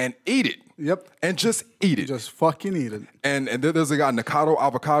them and eat it. Yep. And just eat it. Just fucking eat it. And there's a guy, Nikado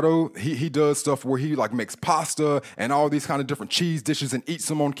Avocado. He does stuff where he like makes pasta and all these kind of different cheese dishes and eats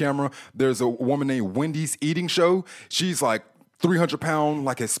them on camera. There's a woman named Wendy's Eating Show. She's like 300-pound,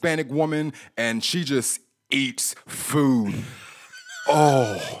 like Hispanic woman, and she just eats food.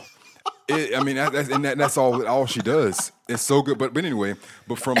 Oh, that's all she does. It's so good. But anyway,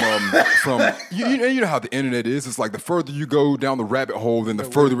 from you know how the internet is. It's like the further you go down the rabbit hole, then the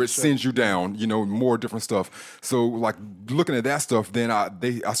further it sends you down. You know, more different stuff. So like looking at that stuff, then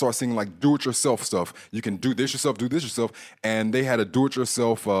I started seeing like do-it-yourself stuff. You can do this yourself, and they had a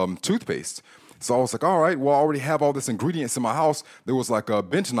do-it-yourself toothpaste. So I was like, all right, well, I already have all this ingredients in my house. There was like a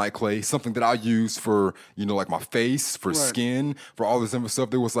bentonite clay, something that I use for, you know, like my face, for skin, for all this different stuff.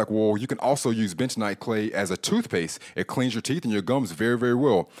 There was like, well, you can also use bentonite clay as a toothpaste. It cleans your teeth and your gums very, very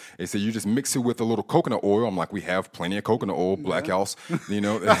well. They said you just mix it with a little coconut oil. I'm like, we have plenty of coconut oil, Black House, you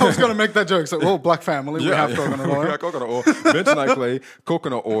know. I was going to make that joke. So, well, Black family, we have coconut oil. We got coconut oil, bentonite clay,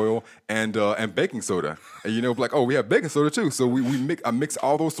 coconut oil, and baking soda. And, you know, like, oh, we have baking soda too. So I mix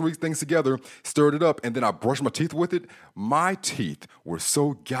all those three things together, stirred it up, and then I brushed my teeth with it. My teeth were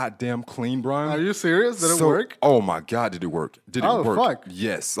so goddamn clean, Brian. Are you serious? Did it work? Oh my God, did it work? Did it work? Fuck.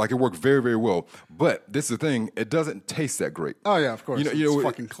 Yes, like it worked very, very well. But this is the thing, it doesn't taste that great. Oh yeah, of course. It's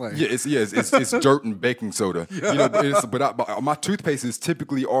fucking clay. Yeah, it's dirt and baking soda. You know, but my toothpastes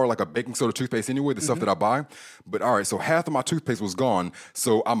typically are like a baking soda toothpaste anyway, the stuff that I buy. But all right, so half of my toothpaste was gone,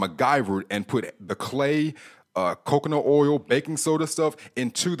 so I MacGyvered and put the clay, coconut oil, baking soda stuff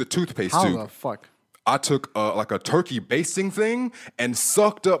into the toothpaste tube. How the fuck? I took like a turkey basting thing and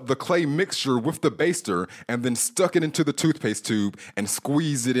sucked up the clay mixture with the baster and then stuck it into the toothpaste tube and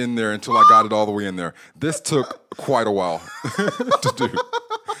squeezed it in there until I got it all the way in there. This took quite a while to do.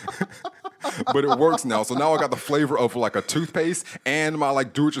 But it works now. So now I got the flavor of like a toothpaste and my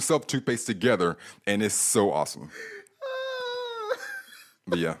like do-it-yourself toothpaste together, and it's so awesome.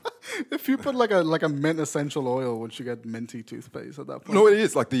 But yeah. If you put like a mint essential oil, would you get minty toothpaste at that point? No, it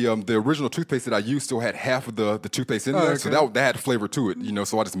is like the original toothpaste that I used still had half of the toothpaste in there, okay. so that had flavor to it, you know.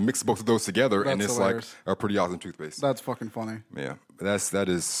 So I just mixed both of those together, and it's hilarious. like a pretty awesome toothpaste. That's fucking funny. Yeah, that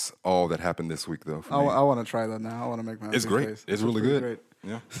is all that happened this week though. I want to try that now. I want to make my own It's great. toothpaste. It's really good. Great.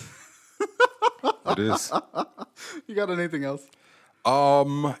 Yeah, it is. You got anything else?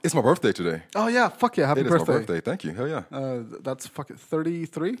 It's my birthday today. Oh yeah, fuck yeah! Happy It is birthday! my birthday. Thank you. Hell yeah. That's fucking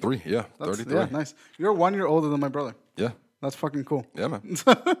 33. 3, yeah, 33. Yeah, nice. You're 1 year older than my brother. Yeah, That's fucking cool. yeah, man.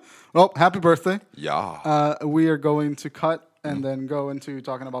 Well, happy birthday. Yeah. We are going to cut and then go into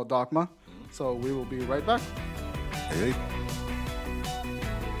talking about Dogma. So we will be right back. Hey.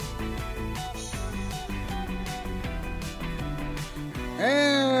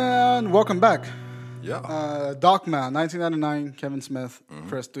 And welcome back. Yeah. Dogma, 1999, Kevin Smith.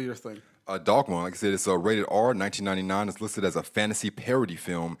 Chris, do your thing. Dogma, like I said, it's rated R, 1999. It's listed as a fantasy parody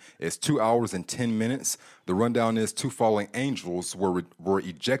film. It's 2 hours and 10 minutes. The rundown is 2 fallen angels were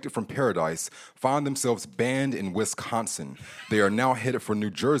ejected from paradise, find themselves banned in Wisconsin. They are now headed for New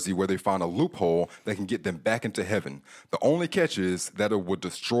Jersey, where they find a loophole that can get them back into heaven. The only catch is that it would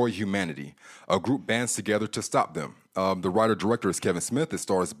destroy humanity. A group bands together to stop them. The writer-director is Kevin Smith. It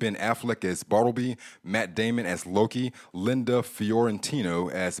stars Ben Affleck as Bartleby, Matt Damon as Loki, Linda Fiorentino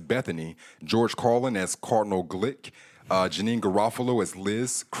as Bethany, George Carlin as Cardinal Glick, Janine Garofalo as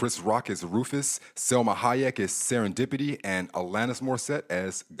Liz, Chris Rock as Rufus, Selma Hayek as Serendipity, and Alanis Morissette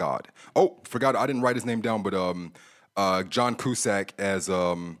as God. Oh, forgot, I didn't write his name down, but John Cusack as...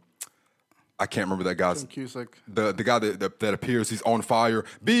 I can't remember that guy's. John Cusack. The guy that appears, he's on fire.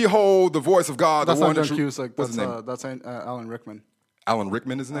 Behold, the voice of God. That's the not one John Cusack. What's his name? That's Alan Rickman. Alan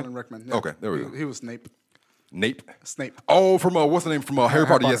Rickman is his name? Alan Rickman. Yeah. Okay, there we go. He was Snape. Snape. Oh, from what's the name from Harry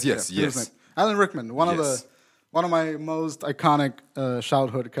Potter? Yes. He was Snape. Alan Rickman, one of my most iconic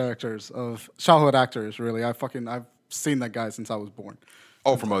childhood actors. Really, I've seen that guy since I was born.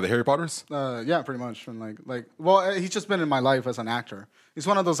 Oh, from the Harry Potters? Yeah, pretty much. And he's just been in my life as an actor. He's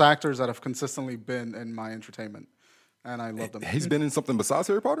one of those actors that have consistently been in my entertainment, and I love them. He's been in something besides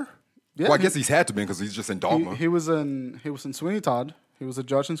Harry Potter? Yeah, well, I guess he's had to be because he's just in Dogma. He was in Sweeney Todd. He was a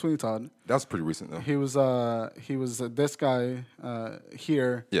judge in Sweeney Todd. That's pretty recent though. He was this guy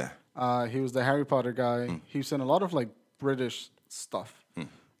here. Yeah. He was the Harry Potter guy. He was in a lot of like British stuff.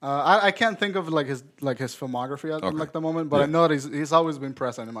 I can't think of like his filmography at like the moment, but I know that he's always been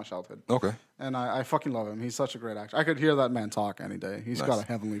present in my childhood. Okay. And I fucking love him. He's such a great actor. I could hear that man talk any day. He's got a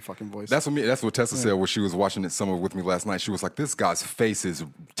heavenly fucking voice. That's what Tessa said when she was watching it summer with me last night. She was like, "This guy's face is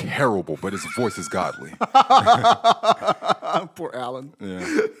terrible, but his voice is godly." Poor Alan.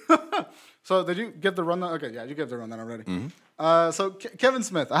 Yeah. So did you get the rundown? Okay, yeah, you get the rundown already. So Kevin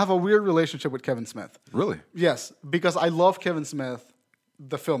Smith. I have a weird relationship with Kevin Smith. Really? Yes, because I love Kevin Smith,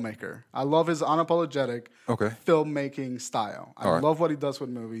 the filmmaker. I love his unapologetic filmmaking style. I love what he does with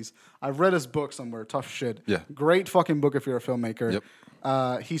movies. I've read his book somewhere, Tough Shit. Yeah. Great fucking book if you're a filmmaker.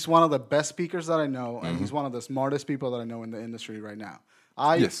 Yep. He's one of the best speakers that I know, and he's one of the smartest people that I know in the industry right now.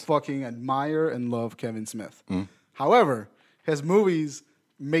 I fucking admire and love Kevin Smith. However, his movies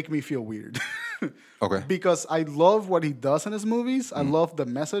make me feel weird. Okay. Because I love what he does in his movies. I love the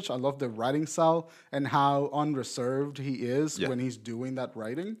message. I love the writing style and how unreserved he is when he's doing that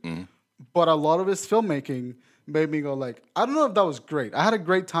writing. But a lot of his filmmaking made me go like, I don't know if that was great. I had a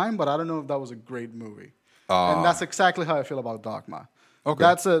great time, but I don't know if that was a great movie. And that's exactly how I feel about Dogma. Okay.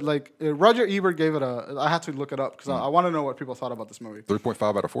 That's Roger Ebert gave it I had to look it up because I want to know what people thought about this movie.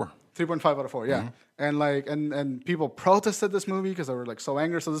 3.5 out of 4. 3.5 out of 4, yeah. And and people protested this movie because they were like so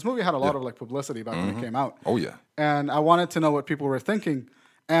angry. So this movie had a lot of like publicity back when it came out. Oh yeah. And I wanted to know what people were thinking.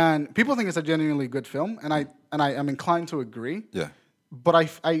 And people think it's a genuinely good film, and I am inclined to agree. Yeah. But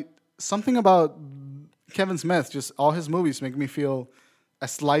I something about Kevin Smith, just all his movies make me feel a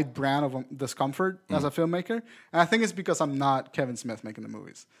slight brand of discomfort as a filmmaker. And I think it's because I'm not Kevin Smith making the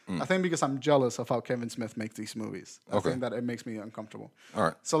movies. I think because I'm jealous of how Kevin Smith makes these movies. I think that it makes me uncomfortable. All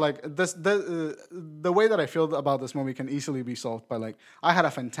right. So like the way that I feel about this movie can easily be solved by like, I had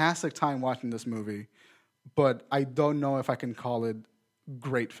a fantastic time watching this movie, but I don't know if I can call it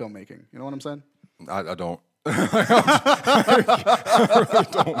great filmmaking. You know what I'm saying? I don't. I really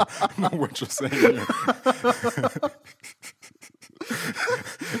don't know what you're saying here.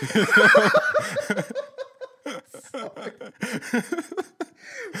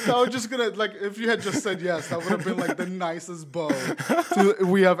 I was just gonna like if you had just said yes, that would have been like the nicest bow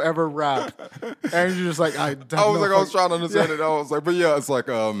we have ever wrapped. And you're just like, I was trying to understand it. I was like, but yeah, it's like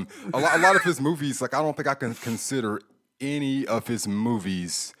a lot of his movies. Like I don't think I can consider any of his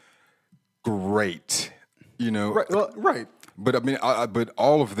movies great. You know, right. But I mean, but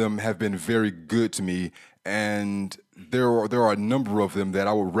all of them have been very good to me, and there are a number of them that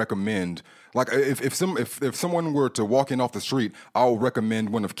I would recommend. Like if someone were to walk in off the street, I'll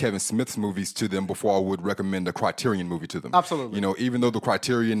recommend one of Kevin Smith's movies to them before I would recommend a Criterion movie to them. Absolutely. You know, even though the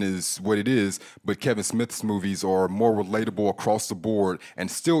Criterion is what it is, but Kevin Smith's movies are more relatable across the board and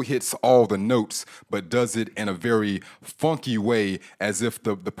still hits all the notes, but does it in a very funky way, as if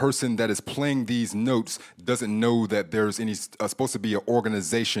the person that is playing these notes doesn't know that there's any supposed to be an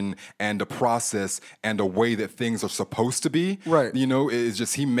organization and a process and a way that things are supposed to be. Right. You know, it's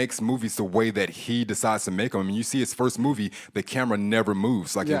just he makes movies the way that he decides to make them. I mean, you see his first movie, the camera never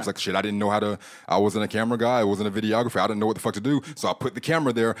moves. Like, he was like, shit, I didn't know I wasn't a camera guy. I wasn't a videographer. I didn't know what the fuck to do. So I put the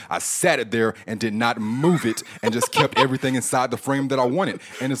camera there. I sat it there and did not move it and just kept everything inside the frame that I wanted.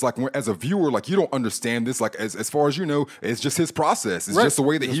 And it's like, as a viewer, like, you don't understand this. Like, as far as you know, it's just his process. It's just the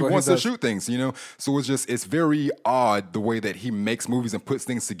way that he wants to shoot things, you know? So it's very odd the way that he makes movies and puts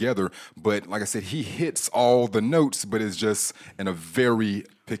things together. But like I said, he hits all the notes, but it's just in a very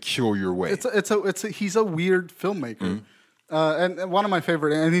peculiar way. He's a weird filmmaker. And one of my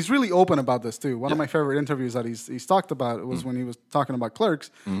favorite, and he's really open about this too. One of my favorite interviews that he's talked about was when he was talking about Clerks.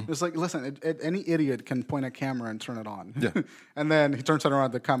 It's like, listen, any idiot can point a camera and turn it on. Yeah. And then he turns it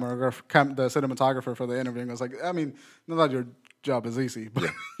around the cinematographer for the interview and goes like, I mean, not that your job is easy, but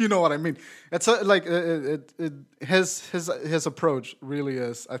you know what I mean. It's his approach really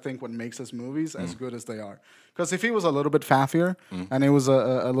is, I think, what makes his movies as good as they are. Because if he was a little bit faffier and it was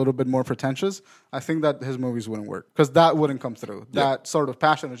a little bit more pretentious, I think that his movies wouldn't work. Because that wouldn't come through. That sort of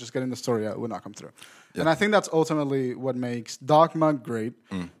passion of just getting the story out would not come through. And I think that's ultimately what makes Dogma great.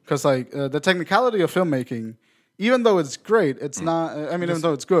 Because the technicality of filmmaking, even though it's great, it's not, even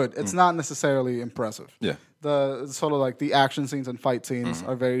though it's good, it's not necessarily impressive. Yeah. The sort of like the action scenes and fight scenes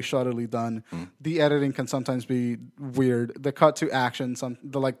are very shoddily done. The editing can sometimes be weird. The cut to action,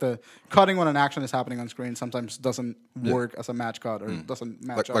 the cutting when an action is happening on screen sometimes doesn't work as a match cut or doesn't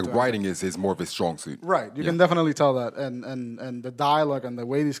match up. Like writing is more of his strong suit. Right. You can definitely tell that. And the dialogue and the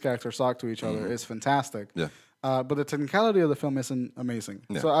way these characters talk to each other is fantastic. Yeah. But the technicality of the film isn't amazing.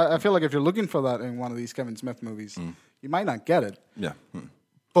 Yeah. So I feel like if you're looking for that in one of these Kevin Smith movies, you might not get it. Yeah.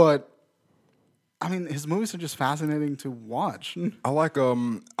 But I mean, his movies are just fascinating to watch. I like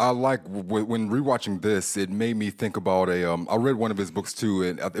when rewatching this, it made me think about I read one of his books too,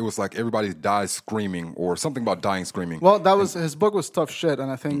 and it was like everybody dies screaming or something about dying screaming. Well, that was his book was tough shit,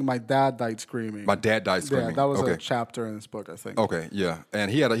 and I think My Dad Died Screaming. My Dad Died Screaming. Yeah, that was okay. a chapter in his book, I think. Okay, yeah,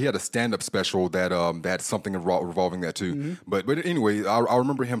 and he had a stand-up special that had something revolving that too. Mm-hmm. But anyway, I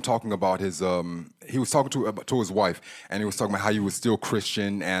remember him talking about his he was talking to his wife, and he was talking about how he was still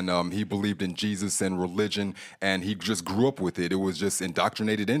Christian and he believed in Jesus and religion, and he just grew up with it. It was just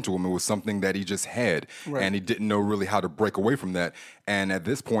indoctrinated into him. It was something that he just had, Right. and he didn't know really how to break away from that. And at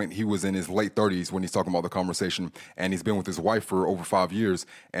this point, he was in his late 30s when he's talking about the conversation, and he's been with his wife for over 5 years,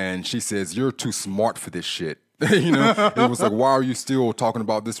 and she says, "You're too smart for this shit." You know, it was like, why are you still talking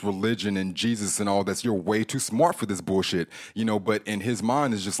about this religion and Jesus and all that? You're way too smart for this bullshit. You know, but in his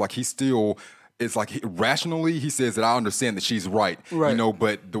mind, it's just like he's still. It's like rationally, he says that I understand that she's right, Right. you know,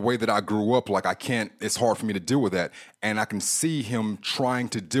 but the way that I grew up, like I can't, it's hard for me to deal with that. And I can see him trying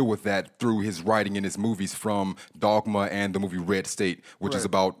to deal with that through his writing in his movies from Dogma and the movie Red State, which is Right.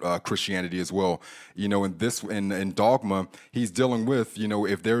 about Christianity as well. You know, in Dogma, he's dealing with, you know,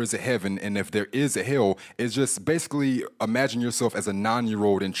 if there is a heaven and if there is a hell, it's just basically imagine yourself as a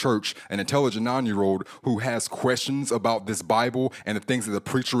 9-year-old in church, an intelligent 9-year-old who has questions about this Bible and the things that the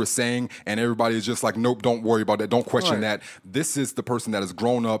preacher is saying, and everybody is just like, nope, don't worry about that, don't question Right. that. This is the person that has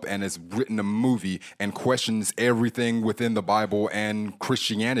grown up and has written a movie and questions everything within the Bible and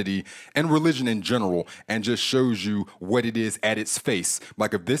Christianity and religion in general, and just shows you what it is at its face.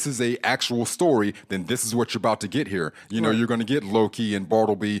 Like if this is a actual story, then this is what you're about to get here. You know, Right. you're going to get Loki and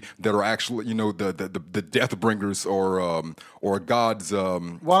Bartleby that are actually, you know, the death bringers or God's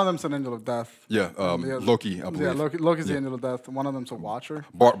One of them's an angel of death. Loki, I believe. Yeah, Loki's the angel of death. One of them's a watcher.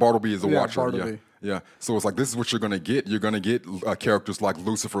 Bartleby is the Yeah, watcher. Bartleby. Yeah. Yeah, so it's like this is what you're gonna get. You're gonna get characters like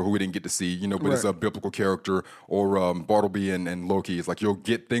Lucifer, who we didn't get to see, you know, but it's Right. a biblical character, or Bartleby and Loki. It's like you'll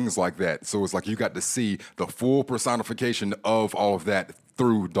get things like that. So it's like you got to see the full personification of all of that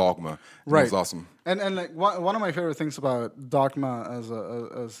through Dogma. And Right. It was awesome. And like one of my favorite things about Dogma as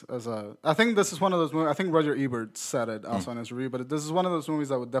a I think this is one of those movies. I think Roger Ebert said it also in his review, but this is one of those movies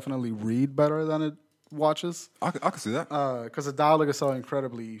that would definitely read better than it watches. I can see that. Because the dialogue is so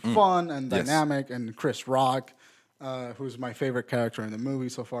incredibly fun and Yes. dynamic, and Chris Rock, who's my favorite character in the movie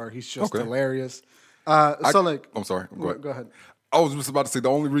so far, he's just Okay. hilarious. I'm sorry. Go ahead. I was just about to say the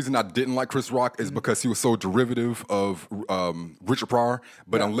only reason I didn't like Chris Rock is because he was so derivative of Richard Pryor.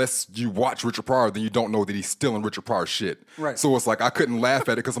 But unless you watch Richard Pryor, then you don't know that he's still in Richard Pryor's shit. Right. So it's like I couldn't laugh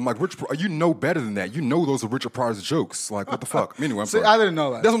at it because I'm like, Richard Pryor, you know better than that. You know those are Richard Pryor's jokes. Like what the fuck? Anyway, I'm See, sorry. I didn't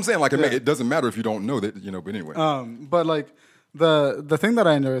know that. That's what I'm saying. Like it doesn't matter if you don't know that. You know. But anyway. But like the thing that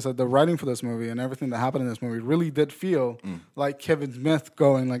I enjoy is that the writing for this movie and everything that happened in this movie really did feel like Kevin Smith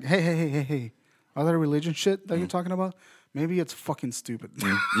going like, hey, all that religion shit that you're talking about, maybe it's fucking stupid.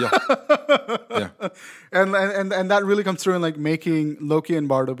 Yeah. Yeah. and that really comes through in like making Loki and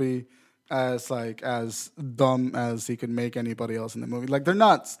Bartleby as dumb as he could make anybody else in the movie. Like they're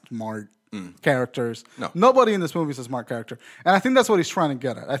not smart characters. No. Nobody in this movie is a smart character. And I think that's what he's trying to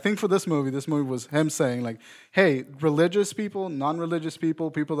get at. I think for this movie was him saying like, hey, religious people, non-religious people,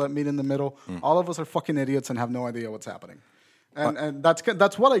 people that meet in the middle, all of us are fucking idiots and have no idea what's happening. And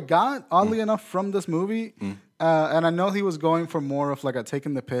that's what I got, oddly enough, from this movie. And I know he was going for more of like a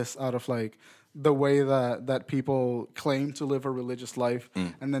taking the piss out of like the way that people claim to live a religious life,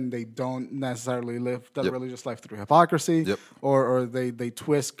 and then they don't necessarily live that religious life through hypocrisy, Yep. or they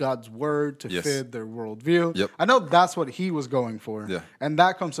twist God's word to Yes. fit their worldview. Yep. I know that's what he was going for, Yeah. and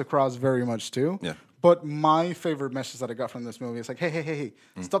that comes across very much too. Yeah. But my favorite message that I got from this movie is like, hey,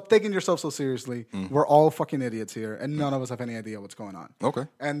 stop taking yourself so seriously. We're all fucking idiots here, and none of us have any idea what's going on. Okay.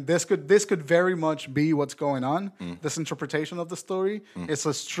 And this could very much be what's going on. This interpretation of the story is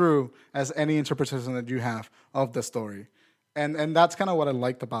as true as any interpretation that you have of the story. And that's kind of what I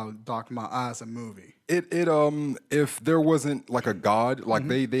liked about Dogma as a movie. If there wasn't like a god, like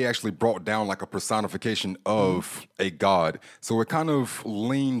they actually brought down like a personification of a god, so it kind of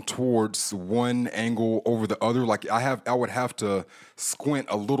leaned towards one angle over the other. Like I would have to squint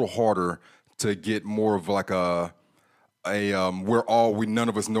a little harder to get more of like none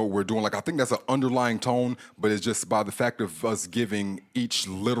of us know what we're doing. Like I think that's an underlying tone, but it's just by the fact of us giving each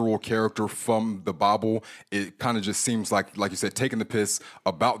literal character from the Bible, it kind of just seems like you said, taking the piss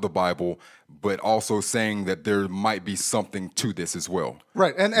about the Bible, but also saying that there might be something to this as well.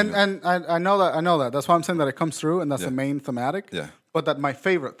 Right. And I know that. That's why I'm saying that it comes through, and that's the main thematic. Yeah. But that my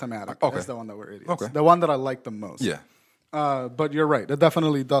favorite thematic Okay. is the one that we're idiots. Okay. The one that I like the most. Yeah. But you're right. It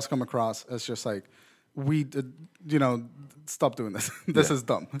definitely does come across as just like stop doing this. This is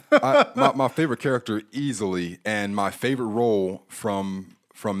dumb. My favorite character easily, and my favorite role from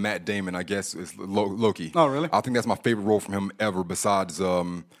Matt Damon, I guess, is Loki. Oh, really? I think that's my favorite role from him ever, besides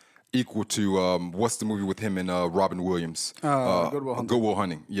equal to what's the movie with him and Robin Williams? Good Will Hunting. Good Will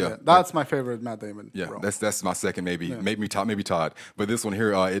Hunting. Yeah, that's my favorite Matt Damon. Yeah, role. that's my second, maybe Todd. But this one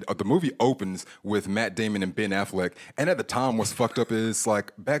here, the movie opens with Matt Damon and Ben Affleck, and at the time, what's fucked up is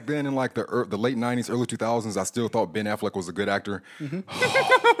like back then in like the late '90s, early 2000s, I still thought Ben Affleck was a good actor, and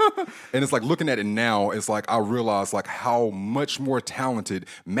it's like looking at it now, it's like I realize like how much more talented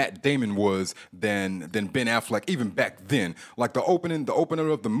Matt Damon was than Ben Affleck even back then. Like the opener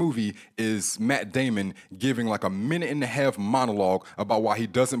of the movie is Matt Damon giving like a 1.5-minute monologue about why he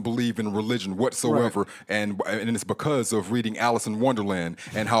doesn't believe in religion whatsoever, right. and it's because of reading Alice in Wonderland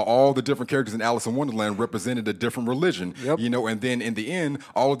and how all the different characters in Alice in Wonderland represented a different religion. Yep. And then in the end,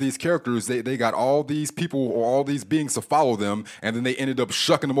 all of these characters they got all these people or all these beings to follow them, and then they ended up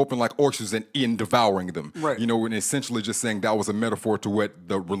shucking them open like oysters and devouring them. Right. And essentially just saying that was a metaphor to what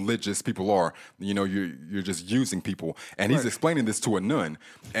the religious people are. You're just using people, and he's explaining this to a nun.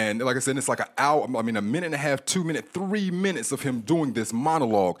 And like I said, it's like an hour, 1.5, 2 minutes, 3 minutes of him doing this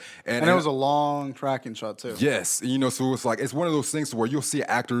monologue. And it was a long tracking shot, too. Yes. So it's like, it's one of those things where you'll see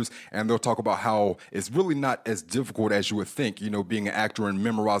actors and they'll talk about how it's really not as difficult as you would think, being an actor and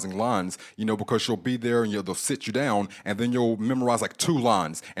memorizing lines, because you'll be there and they'll sit you down and then you'll memorize like 2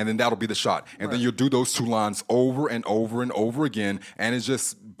 lines and then that'll be the shot. And then you'll do those 2 lines over and over and over again. And it's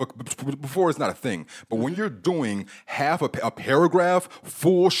just, before it's not a thing. But when you're doing half a paragraph,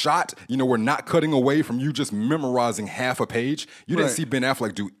 full shot, we're not cutting away from you just memorizing half a page. You didn't see Ben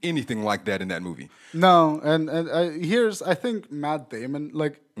Affleck do anything like that in that movie. No, and I think Matt Damon,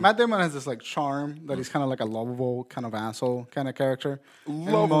 Matt Damon has this charm that he's kind of like a lovable kind of asshole kind of character.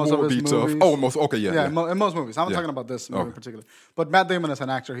 Lovable would be tough. Oh, most yeah. In most movies. I'm not talking about this movie in particular. But Matt Damon as an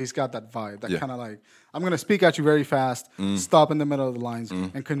actor, he's got that vibe, that kind of I'm going to speak at you very fast, stop in the middle of the lines,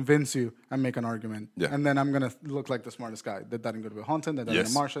 and convince you and make an argument. Yeah. And then I'm going to look like the smartest guy. Did that in Good Will Hunting, did that in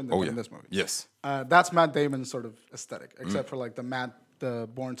The Martian, did that in this movie. Yes. That's Matt Damon's sort of aesthetic, except for the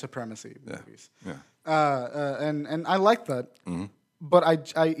Born Supremacy movies. Yeah. And I like that.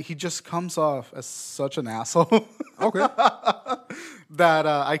 But he just comes off as such an asshole. Okay. That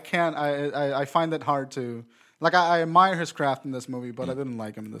I can't. I find it hard to. I admire his craft in this movie, but I didn't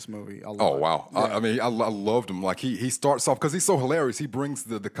like him in this movie a lot. Oh wow! Yeah. I loved him. Like he starts off because he's so hilarious. He brings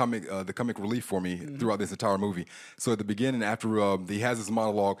the comic relief for me throughout this entire movie. So at the beginning, after he has his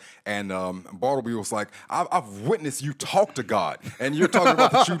monologue, and Bartleby was like, "I've witnessed you talk to God, and you're talking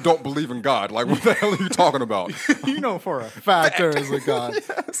about that you don't believe in God. Like what the hell are you talking about? For a fact there is a God.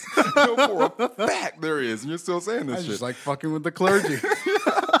 Yes. For a fact there is, and you're still saying this shit. Just like fucking with the clergy."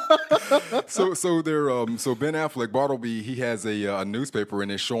 So Ben Affleck, Bartleby, he has a newspaper,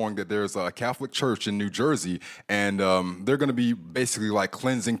 and it's showing that there's a Catholic church in New Jersey, and they're going to be basically like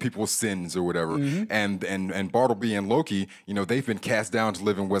cleansing people's sins or whatever. And Bartleby and Loki, they've been cast down to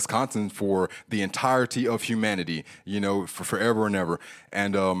live in Wisconsin for the entirety of humanity, for forever and ever.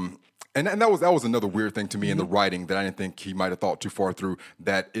 And that was another weird thing to me in the writing that I didn't think he might have thought too far through.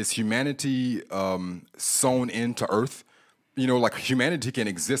 That is humanity sewn into Earth. Humanity can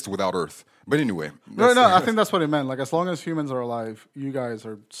exist without Earth. But anyway. I think that's what he meant. As long as humans are alive, you guys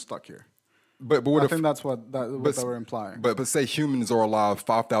are stuck here. But what I think that's what they were implying. But say humans are alive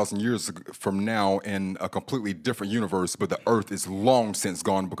 5,000 years from now in a completely different universe, but the Earth is long since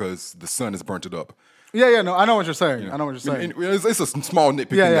gone because the sun has burnt it up. No, I know what you're saying. I know what you're saying. It's a small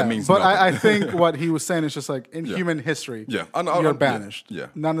nitpick thing that means but nothing. I think what he was saying is just in human history, you're banished. Yeah.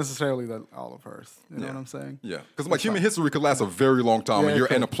 Not necessarily all of Earth. You know what I'm saying? Yeah. Because human history could last a very long time, and you're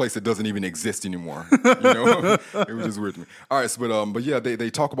in a place that doesn't even exist anymore. It was just weird to me. All right, but yeah, they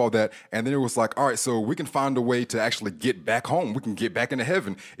talk about that, and then it was like, all right, so we can find a way to actually get back home. We can get back into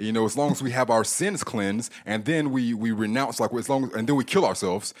heaven. As long as we have our sins cleansed, and then we renounce, and then we kill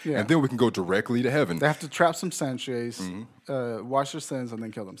ourselves, and then we can go directly to heaven. They have to trap some Sanchez, wash their sins, and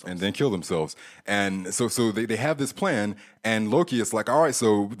then kill themselves. And so they have this plan, and Loki is like, all right,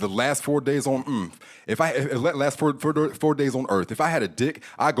 so the last 4 days on Earth, if last 4 days on Earth, if I had a dick,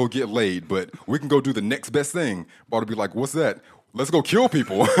 I'd go get laid, but we can go do the next best thing. Bart would be like, what's that? Let's go kill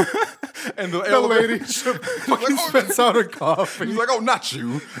people. And the lady fucking spits out her coffee. He's like, oh, not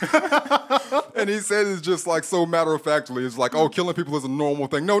you. And he says it's just so matter-of-factly. It's like, oh, killing people is a normal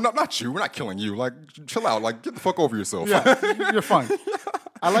thing. No, not you. We're not killing you. Chill out. Get the fuck over yourself. Yeah, you're fine.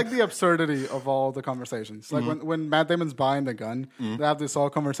 I like the absurdity of all the conversations. Like when Matt Damon's buying the gun, they have this whole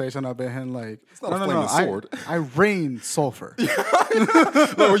conversation about him like, it's not a flaming sword. I rain sulfur.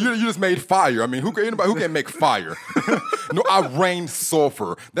 No, you just made fire. I mean, anybody who can make fire? No, I rain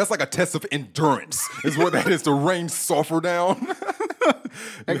sulfur. That's like a test of endurance. Is what that is, to rain sulfur down.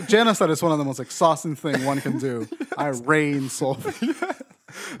 Like, genocide is one of the most exhausting things one can do. I rain sulfur.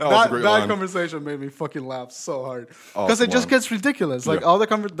 That conversation made me fucking laugh so hard because it just gets ridiculous. Like all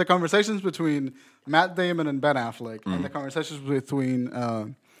the conversations between Matt Damon and Ben Affleck, and the conversations between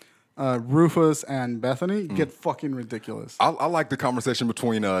Rufus and Bethany get fucking ridiculous. I like the conversation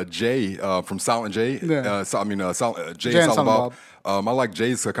between Jay from Silent J. Jay and Silent Bob. I like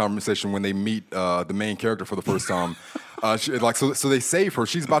Jay's conversation when they meet the main character for the first time. So they save her.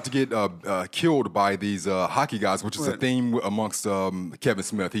 She's about to get killed by these hockey guys, which is a theme amongst Kevin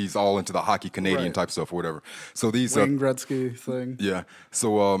Smith. He's all into the hockey Canadian type stuff or whatever. So these Wayne Gretzky thing. Yeah.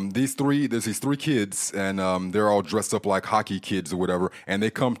 So there's these three kids, and they're all dressed up like hockey kids or whatever, and they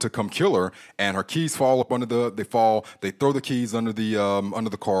come kill her, and her keys fall up they throw the keys under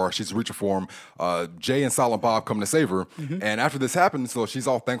the car. She's reaching for them. Jay and Silent Bob come to save her, and after this happens, so she's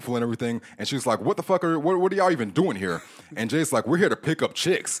all thankful and everything, and she's like, "What the fuck what are y'all even doing here?" And Jay's like, "We're here to pick up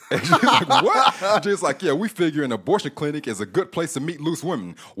chicks." And she's like, "What?" Jay's like, "Yeah, we figure an abortion clinic is a good place to meet loose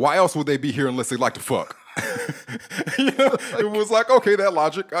women. Why else would they be here unless they like to fuck?" It was like, okay, that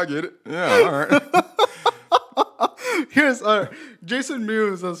logic, I get it. Yeah, all right. Here's Jason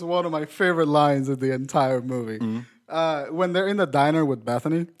Mewes is one of my favorite lines of the entire movie. When they're in the diner with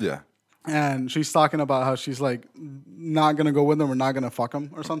Bethany. Yeah. And she's talking about how she's like not gonna go with him or not gonna fuck him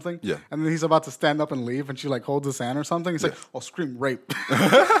or something. Yeah. And then he's about to stand up and leave, and she like holds his hand or something. He's like, "I'll scream rape."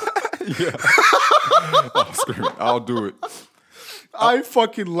 Yeah. I'll scream. I'll do it. I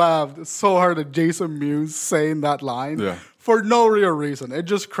fucking laughed so hard at Jason Mewes saying that line. Yeah. For no real reason. It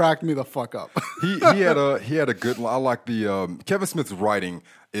just cracked me the fuck up. he had a good. I like the Kevin Smith's writing.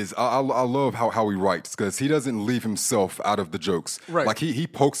 I love how he writes, because he doesn't leave himself out of the jokes. Right. Like he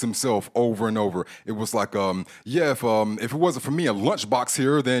pokes himself over and over. It was like, if it wasn't for me, a lunchbox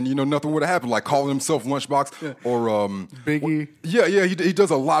here, then nothing would have happened. Like calling himself lunchbox or Biggie. He does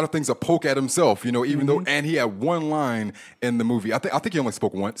a lot of things to poke at himself. Even though, and he had one line in the movie. I think he only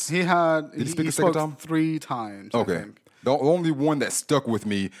spoke once. Did he speak a second time? 3 times. Okay. I think. The only one that stuck with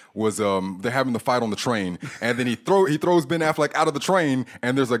me was they're having the fight on the train, and then he throws Ben Affleck out of the train,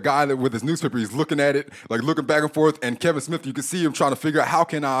 and there's a guy with his newspaper. He's looking at it, like looking back and forth, and Kevin Smith, you can see him trying to figure out how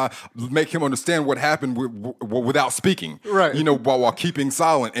can I make him understand what happened without speaking, right? While keeping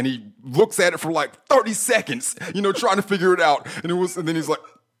silent, and he looks at it for like 30 seconds, trying to figure it out, and then he's like,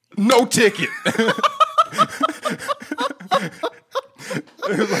 "No ticket." It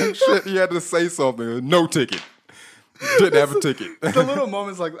was like, shit, he had to say something. No ticket. Didn't have a ticket. The little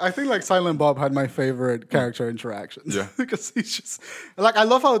moments, I think Silent Bob had my favorite character interactions. Yeah. Because he's just I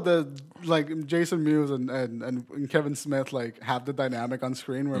love how Jason Mewes and Kevin Smith have the dynamic on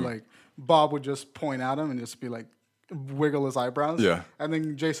screen where Bob would just point at him and just be like wiggle his eyebrows. Yeah. And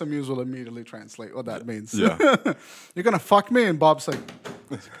then Jason Mewes will immediately translate what that means. Yeah. You're gonna fuck me, and Bob's like,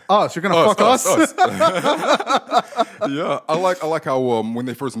 us. You're gonna fuck us. Yeah, I like how when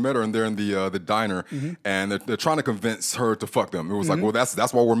they first met her and they're in the diner and they're trying to convince her to fuck them. It was like, well, that's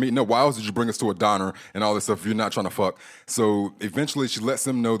why we're meeting up. Why else did you bring us to a diner and all this stuff if you're not trying to fuck? So eventually she lets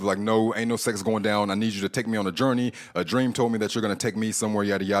them know that no, ain't no sex going down. I need you to take me on a journey. A dream told me that you're gonna take me somewhere,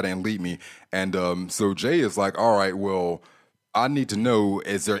 yada yada, and lead me. And so Jay is like, all right, well, I need to know,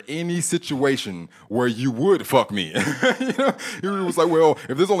 is there any situation where you would fuck me? He was like, well,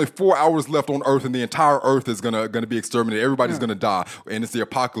 if there's only 4 hours left on Earth and the entire Earth is gonna be exterminated, everybody's gonna die, and it's the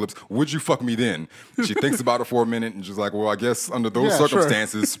apocalypse, would you fuck me then? She thinks about it for a minute and she's like, well, I guess under those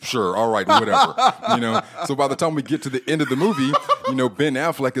circumstances, sure, all right, whatever. So by the time we get to the end of the movie, Ben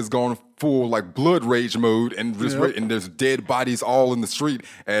Affleck is gone full blood rage mode, and there's dead bodies all in the street,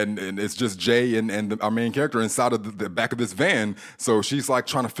 and it's just Jay and our main character inside of the back of this van. So she's trying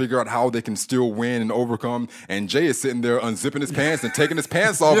to figure out how they can still win and overcome, and Jay is sitting there unzipping his pants and taking his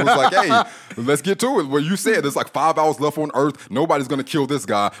pants off. And was like, hey, let's get to it. Well, you said there's 5 hours left on Earth. Nobody's gonna kill this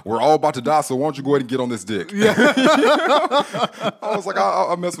guy. We're all about to die. So why don't you go ahead and get on this dick? Yeah. I was like,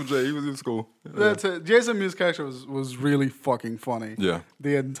 I mess with Jay. He was cool. Yeah. Jason Mewes' character was really fucking funny. Yeah.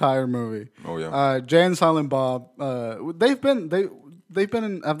 The entire movie. Oh yeah. Jay and Silent Bob. They've been in.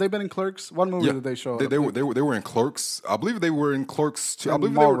 Have they been in Clerks? What movie did they show? They were in Clerks. I believe they were in Clerks too. I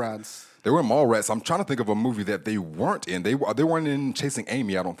believe Mallrats. They were in Mallrats. I'm trying to think of a movie that they weren't in. They weren't in Chasing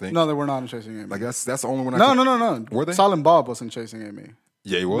Amy, I don't think. No, they were not in Chasing Amy. That's the only one. No. Were they? Silent Bob was in Chasing Amy.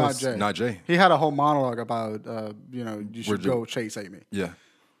 Yeah, he was. Not Jay. He had a whole monologue about you should go chase Amy. Yeah.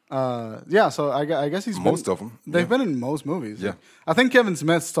 Yeah, so I guess he's Most been, of 'em, They've yeah. been in most movies. Yeah. I think Kevin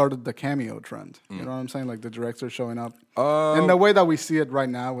Smith started the cameo trend. You know what I'm saying? Like the director showing up in the way that we see it right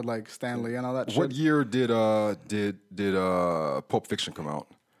now with like Stan Lee and all that What shit. year did Pulp Fiction come out?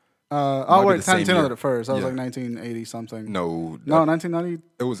 Oh be wait, the same Tarantino year. did it first. That was Yeah. like 1980 something. No, No, 1990.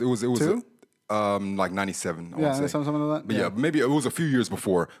 it was Two? like 97. I Yeah, want to say. something like that. But yeah, maybe it was a few years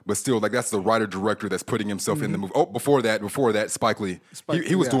before, but still, like that's the writer director that's putting himself in the movie. Oh, before that, Spike Lee.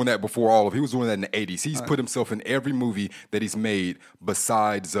 He was yeah. doing that before all of. He was doing that in the 80s. He's put himself in every movie that he's made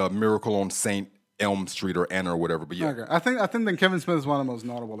besides Miracle on Saint Elm Street or Anna or whatever. But yeah, Okay, I think that Kevin Smith is one of the most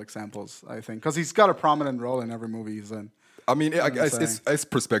notable examples. I think because he's got a prominent role in every movie he's in. I mean, what I'm it's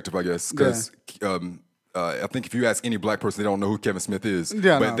perspective, I guess, because I think if you ask any black person, they don't know who Kevin Smith is,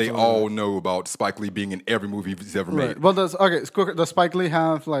 Yeah, but no, they absolutely. all know about Spike Lee being in every movie he's ever made. Well, does Spike Lee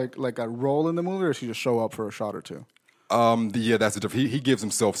have like a role in the movie, or does he just show up for a shot or two? That's the difference. He gives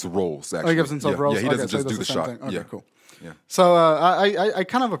himself some roles. Actually, Oh, he gives himself roles. Yeah, he doesn't Okay, so just do the same shot. thing. Okay, Yeah, cool. Yeah. So I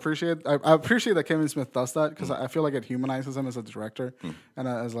kind of appreciate that Kevin Smith does that because I feel like it humanizes him as a director and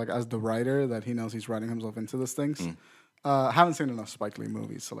as the writer that he knows he's writing himself into these things. I haven't seen enough Spike Lee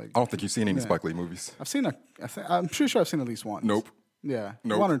movies, so like I don't think you've seen any Spike Lee movies. I've seen I'm pretty sure I've seen at least one. Nope. Yeah,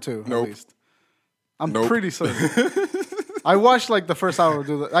 Nope. one or two Nope. at least. I'm Nope. pretty certain. I watched like the first hour of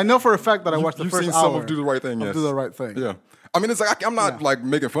Do the. I know for a fact that I watched the You've first seen hour. some of Do the Right Thing, of yes. Do the Right Thing. Yeah. I mean, it's like I'm not like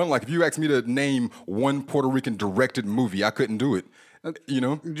making fun. Like if you asked me to name one Puerto Rican directed movie, I couldn't do it. You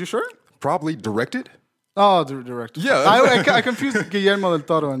know, You sure? probably directed. Oh, the director. Yeah. I confuse Guillermo del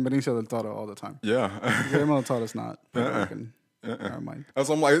Toro and Benicio del Toro all the time. Yeah. Guillermo del Toro's not Puerto Rican. Never mind. That's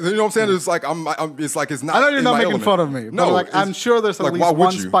what I'm like. You know what I'm saying? It's like it's like it's not. I know you're in not my making element. fun of me, No, but like it's- I'm sure there's at like, least why would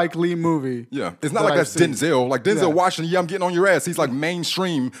one you? Spike Lee movie. Yeah, it's not that like I've that's seen. Denzel. Like Denzel Yeah. Washington, yeah, I'm getting on your ass. He's like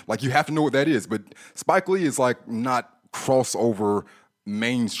mainstream. Like you have to know what that is. But Spike Lee is like not crossover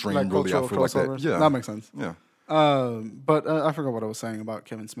mainstream. Like really, I cultural feel like that. crossovers. Yeah, That makes sense. Yeah. But I forgot what I was saying about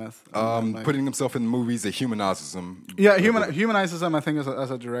Kevin Smith. Like- Putting himself in movies that humanizes him. Yeah, humanizes him. I think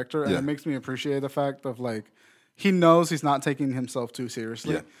as a director, and Yeah. it makes me appreciate the fact of like he knows he's not taking himself too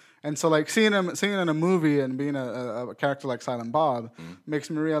seriously. Yeah. And so like seeing him in a movie and being a character like Silent Bob makes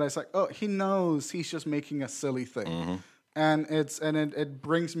me realize like, oh, he knows he's just making a silly thing. And it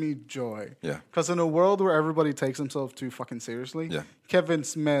brings me joy. Yeah. Because in a world where everybody takes himself too fucking seriously, Yeah. Kevin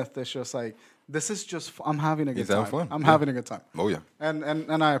Smith is just like, this is just I'm having a good He's time. having fun. I'm Yeah. having a good time. Oh yeah.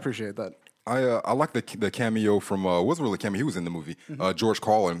 And I appreciate that. I like the cameo from wasn't really a cameo. He was in the movie. George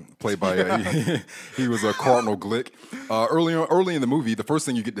Carlin, played by he was a Cardinal Glick. Early in the movie, the first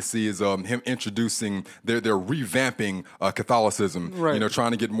thing you get to see is him introducing they're revamping Catholicism. Right. You know,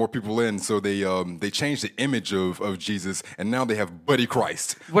 trying to get more people in. So they changed the image of Jesus, and now they have Buddy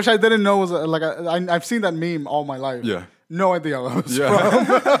Christ. Which I didn't know was I've seen that meme all my life. Yeah. No idea what it was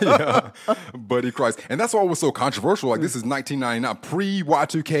from. Yeah, Buddy Christ, and that's why it was so controversial. Like this is 1999, pre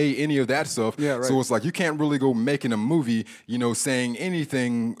Y2K, any of that stuff. Yeah, right. So it's like you can't really go making a movie, you know, saying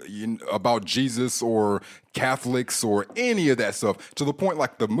anything about Jesus or Catholics or any of that stuff. To the point,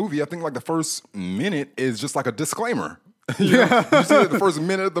 like the movie, I think like the first minute is just like a disclaimer. You know? You see that the first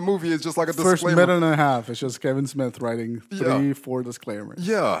minute of the movie is just like a First disclaimer. minute and a half, it's just Kevin Smith writing 3-4 disclaimers.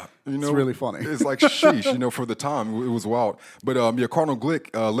 Yeah, you know, really funny. It's like sheesh, you know, for the time it was wild. But yeah, Cardinal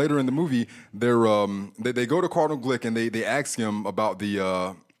Glick later in the movie, they go to Cardinal Glick and they ask him about they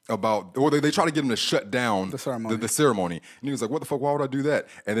try to get him to shut down The ceremony. the ceremony, and he was like, "What the fuck? Why would I do that?"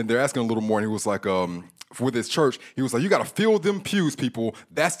 And then they're asking a little more, and he was like, with his church, he was like, "You got to fill them pews, people.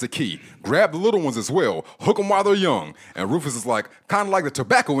 That's the key. Grab the little ones as well. Hook them while they're young." And Rufus is like, kind of like the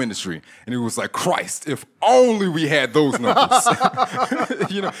tobacco industry, and he was like, "Christ, if only we had those numbers."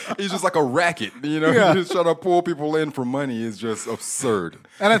 You know, he's just like a racket. You know, Yeah. he's just trying to pull people in for money is just absurd.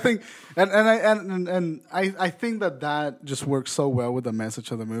 And I think I think that just works so well with the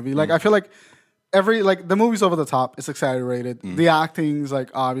message of the movie. Like I feel like the movie's over the top, it's exaggerated. The acting's like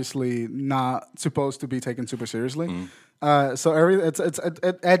obviously not supposed to be taken super seriously. So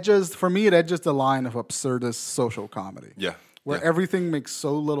it edges the line of absurdist social comedy. Yeah. Where Yeah. everything makes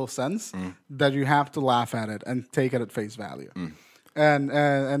so little sense that you have to laugh at it and take it at face value.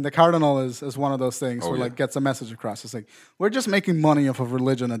 And the Cardinal is one of those things where yeah. like gets a message across. It's like we're just making money off of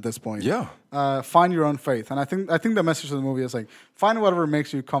religion at this point. Yeah. Find your own faith, and I think the message of the movie is like find whatever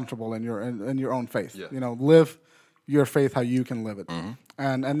makes you comfortable in your own faith. Yeah. You know, live your faith how you can live it,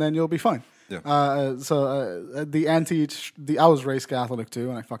 and then you'll be fine. Yeah. I was raised Catholic too,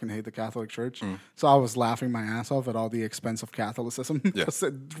 and I fucking hate the Catholic Church. So I was laughing my ass off at all the expense of Catholicism. Yeah.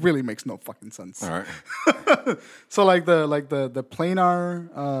 It really makes no fucking sense. All right. So the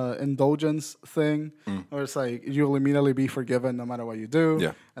planar indulgence thing, where it's like you'll immediately be forgiven no matter what you do,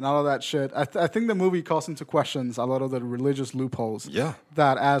 Yeah. and all of that shit. I think the movie calls into questions a lot of the religious loopholes. Yeah.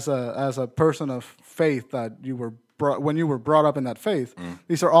 That as a person of faith that you were when you were brought up in that faith,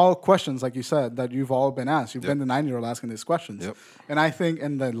 these are all questions, like you said, that you've all been asked. You've been the 9-year-old asking these questions. Yep. And I think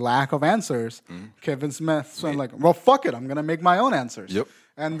in the lack of answers, Kevin Smith's like, well, fuck it, I'm going to make my own answers. Yep.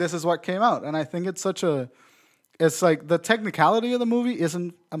 And this is what came out. And I think it's like the technicality of the movie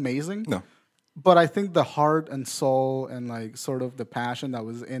isn't amazing. No. But I think the heart and soul and like sort of the passion that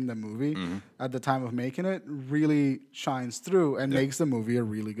was in the movie at the time of making it really shines through and makes the movie a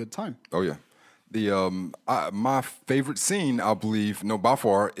really good time. Oh yeah, my favorite scene, I believe, by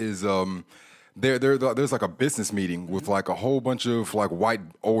far, is there's like a business meeting with like a whole bunch of like white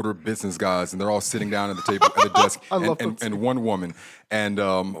older business guys, and they're all sitting down at the table at the desk, and one woman. And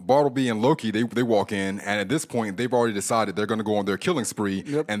Bartleby and Loki, they walk in, and at this point, they've already decided they're going to go on their killing spree,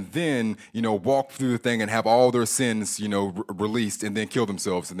 and then walk through the thing and have all their sins released, and then kill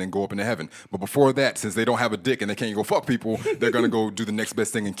themselves, and then go up into heaven. But before that, since they don't have a dick and they can't go fuck people, they're going to go do the next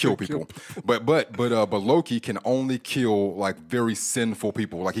best thing and kill people. But Loki can only kill like very sinful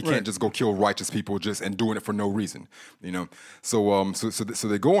people. Like he can't just go kill righteous people and doing it for no reason. So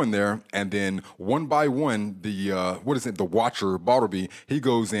they go in there, and then one by one, the Watcher, Bartleby, he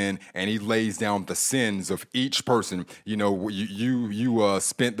goes in and he lays down the sins of each person. You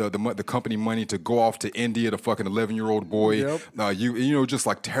spent the company money to go off to India to fuck an 11-year-old boy. Yep. Just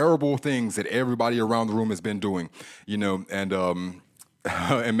like terrible things that everybody around the room has been doing. And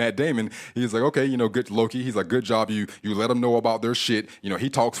Matt Damon, he's like, okay, good Loki. He's like, good job. You let them know about their shit. He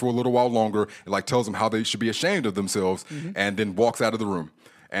talks for a little while longer, and like tells them how they should be ashamed of themselves, and then walks out of the room.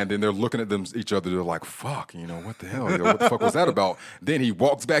 And then they're looking at each other. They're like, fuck, what the hell? What the fuck was that about? Then he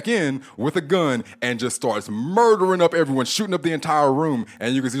walks back in with a gun and just starts murdering up everyone, shooting up the entire room.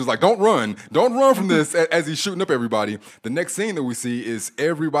 And you can see he's like, don't run from this, as he's shooting up everybody. The next scene that we see is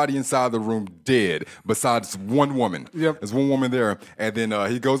everybody inside the room dead, besides one woman. Yep. There's one woman there. And then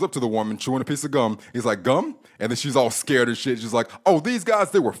he goes up to the woman, chewing a piece of gum. He's like, gum? And then she's all scared and shit. She's like, oh, these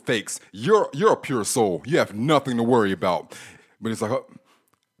guys, they were fakes. You're a pure soul. You have nothing to worry about. But he's like, oh,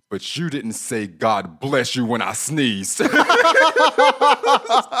 but you didn't say God bless you when I sneezed.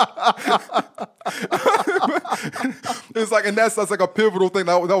 It's like, and that's like a pivotal thing.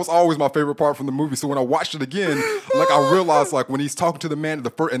 That was always my favorite part from the movie. So when I watched it again, like I realized, like when he's talking to the man at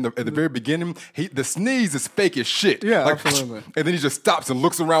the very beginning, the sneeze is fake as shit. Yeah, like, absolutely. And then he just stops and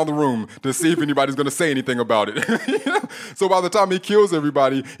looks around the room to see if anybody's going to say anything about it. So by the time he kills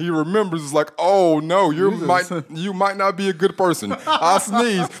everybody, he remembers, it's like, oh no, you might not be a good person. I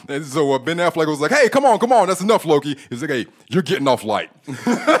sneezed. And so Ben Affleck was like, hey, come on, that's enough, Loki. He's like, hey, you're getting off light.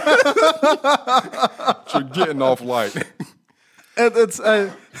 You're getting off light. And it's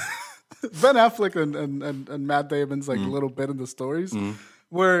Ben Affleck and Matt Damon's like little bit in the stories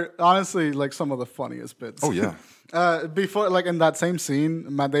were honestly like some of the funniest bits. Oh yeah. Before, like in that same scene,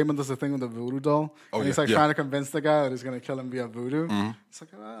 Matt Damon does the thing with the voodoo doll, and he's like trying to convince the guy that he's gonna kill him via voodoo. It's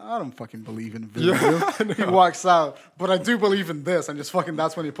like, I don't fucking believe in voodoo. He walks out, but I do believe in this, and just fucking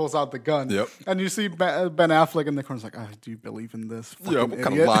that's when he pulls out the gun. Yep. And you see Ben Affleck in the corner, like, do you believe in this? Yeah, what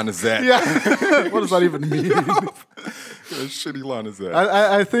kind of line is that? Yeah, what does that even mean? What shitty line is that?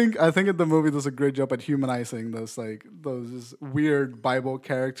 I think the movie does a great job at humanizing those weird Bible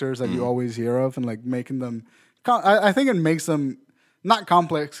characters that you always hear of, and like making them. I think it makes them not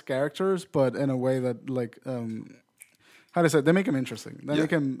complex characters, but in a way that like how to say it, they make them interesting. They make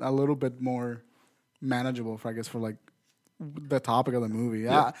them a little bit more manageable for like the topic of the movie.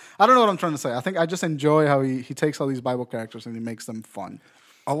 Yeah. I don't know what I'm trying to say. I think I just enjoy how he takes all these Bible characters and he makes them fun.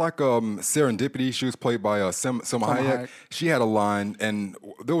 I like Serendipity. She was played by Selma Hayek. She had a line, and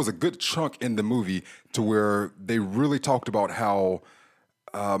there was a good chunk in the movie to where they really talked about how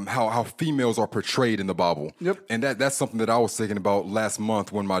females are portrayed in the Bible. Yep. And that's something that I was thinking about last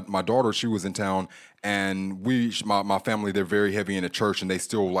month when my daughter, she was in town, and my family, they're very heavy in the church, and they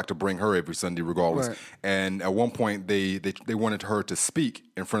still like to bring her every Sunday regardless. Right. And at one point they wanted her to speak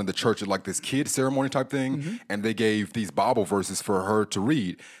in front of the church at like this kid ceremony type thing, and they gave these Bible verses for her to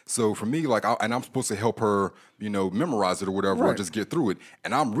read. So for me, like, I'm supposed to help her, memorize it or whatever, or just get through it.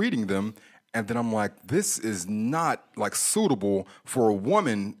 And I'm reading them. And then I'm like, this is not like suitable for a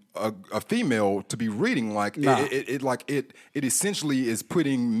woman a female to be reading. Like Nah. it essentially is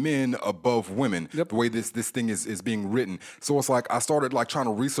putting men above women. Yep. The way this thing is being written. So it's like I started like trying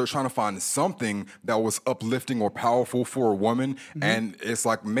to research, trying to find something that was uplifting or powerful for a woman. And it's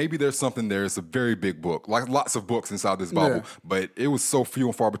like maybe there's something there. It's a very big book, like lots of books inside this Bible, Yeah. but it was so few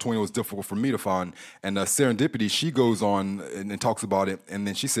and far between. It was difficult for me to find. And Serendipity, she goes on and talks about it, and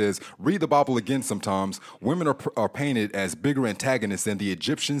then she says, read the Bible again sometimes. Women are painted as bigger antagonists than the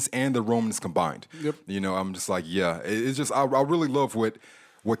Egyptians and the Romans combined. Yep. You know, I'm just like, yeah, it's just, I really love what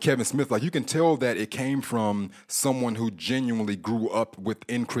Kevin Smith, like you can tell that it came from someone who genuinely grew up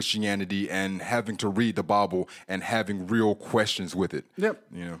within Christianity and having to read the Bible and having real questions with it. Yep.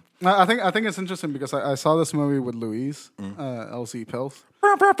 You know. I think it's interesting because I saw this movie with Louise, L.C. Pills.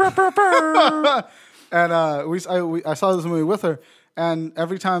 And I saw this movie with her, and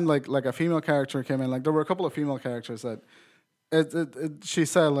every time like a female character came in, like there were a couple of female characters that she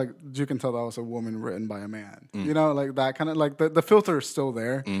said like you can tell that was a woman written by a man. You know, like that kind of like the filter is still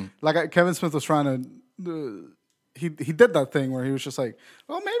there. Like Kevin Smith was trying to. He did that thing where he was just like,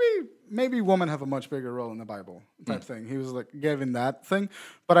 well, maybe women have a much bigger role in the Bible type thing. He was like giving that thing,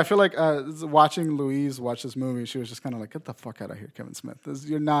 but I feel like watching Louise watch this movie, she was just kind of like, get the fuck out of here, Kevin Smith.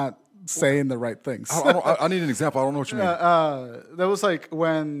 You're not saying the right things. I need an example. I don't know what you mean. That was like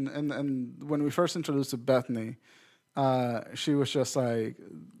when we first introduced to Bethany, she was just like,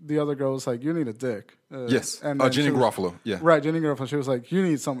 the other girl was like, you need a dick. Yes, and Jenny Garofalo. Yeah, right, Jenny Garofalo. She was like, you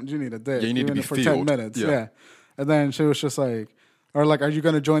need a dick. Yeah, you need to be for filled. 10 minutes. Yeah. Yeah. And then she was just like, or like, are you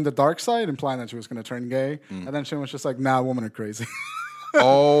going to join the dark side? Implying that she was going to turn gay. And then she was just like, nah, women are crazy.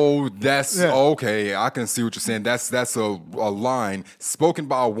 Oh, that's Yeah. okay. I can see what you're saying. That's a line spoken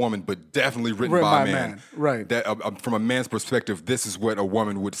by a woman, but definitely written by a man. Right. That from a man's perspective, this is what a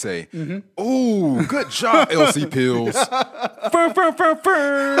woman would say. Oh, good job, LC Pills.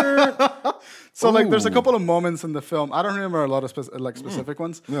 So like, there's a couple of moments in the film. I don't remember a lot of specific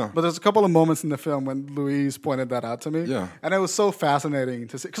ones. Yeah. But there's a couple of moments in the film when Louise pointed that out to me. Yeah. And it was so fascinating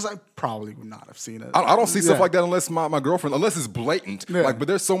to see because I probably would not have seen it. I don't see stuff Yeah. like that unless my girlfriend, unless it's blatant. Yeah. Like, but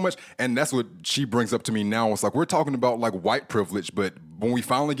there's so much, and that's what she brings up to me now. It's like we're talking about like white privilege, but when we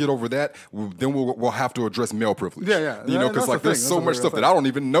finally get over that, then we'll have to address male privilege. Yeah, yeah. You know, That's because like the there's thing. so That's much the stuff real that I don't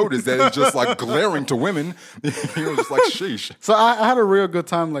even notice that is just like glaring to women. You know, just like sheesh. So I had a real good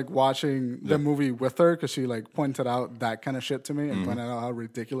time like watching the movie with her because she like pointed out that kind of shit to me and pointed out how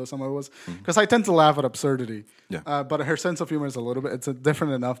ridiculous some of it was. Because I tend to laugh at absurdity. Yeah. But her sense of humor is it's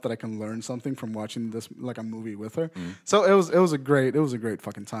different enough that I can learn something from watching this like a movie with her. So it was a great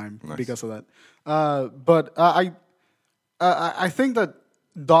fucking time because of that. But I think that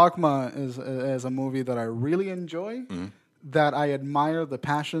Dogma is a movie that I really enjoy. That I admire the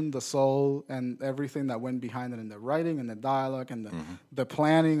passion, the soul, and everything that went behind it in the writing and the dialogue and the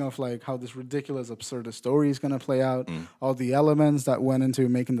planning of like how this ridiculous, absurd story is going to play out. All the elements that went into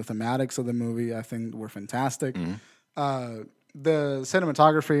making the thematics of the movie, I think, were fantastic. The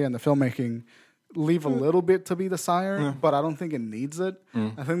cinematography and the filmmaking leave a little bit to be desired, but I don't think it needs it.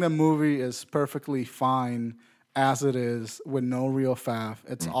 I think the movie is perfectly fine as it is with no real faff.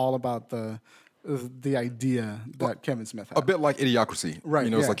 It's all about the idea that Kevin Smith had. A bit like Idiocracy. Right,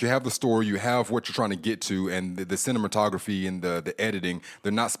 You know, it's yeah. like you have the story, you have what you're trying to get to, and the cinematography and the editing,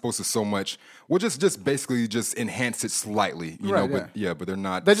 they're not supposed to so much, well, just basically just enhance it slightly, you know, Right, but they're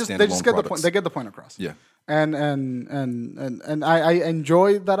not They just standalone get the products. point. They get the point across. Yeah. And I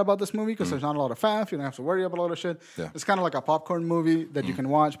enjoy that about this movie because there's not a lot of faff. You don't have to worry about a lot of shit. Yeah. It's kind of like a popcorn movie that you can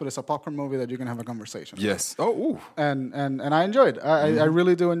watch, but it's a popcorn movie that you can have a conversation. Yes. Oh, ooh. And I enjoyed. I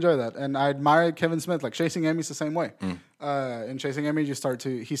really do enjoy that, and I admire Kevin Smith. Like Chasing Amy's the same way. In Chasing Amy, he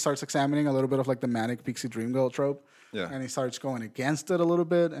starts examining a little bit of like the manic pixie dream girl trope. Yeah. And he starts going against it a little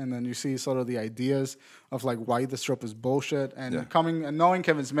bit, and then you see sort of the ideas of like why this trope is bullshit. And knowing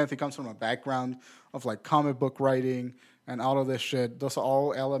Kevin Smith, he comes from a background of like comic book writing and all of this shit. Those are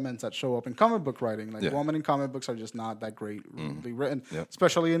all elements that show up in comic book writing. Like women in comic books are just not that greatly written,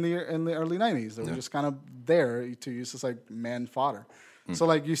 especially in the early '90s. They were just kind of there to use as like man fodder. So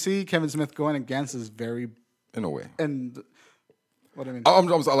like you see Kevin Smith going against this very In a way. and. What do I mean? I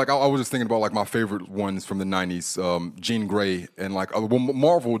was just thinking about like my favorite ones from the '90s, Jean Grey, and like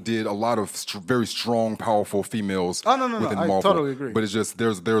Marvel did a lot of very strong, powerful females. Oh, no, within I Marvel, totally agree. But it's just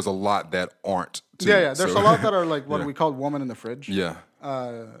there's a lot that aren't. Too, Yeah. There's so- a lot that are like what we call woman in the fridge. Yeah.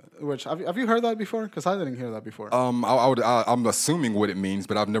 Which have you heard that before? Because I didn't hear that before. I'm assuming what it means,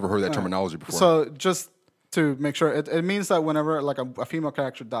 but I've never heard that terminology before. So just to make sure it means that whenever like a female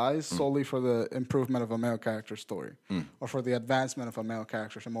character dies solely for the improvement of a male character's story or for the advancement of a male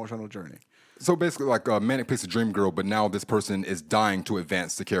character's emotional journey. So basically, like Manic Pixie Dream Girl, but now this person is dying to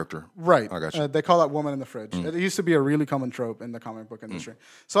advance the character. Right. I got you. They call that woman in the fridge. It used to be a really common trope in the comic book industry.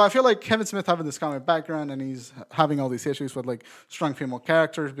 So I feel like Kevin Smith having this comic background and he's having all these issues with like strong female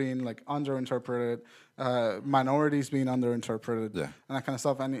characters being like underinterpreted, minorities being underinterpreted, and that kind of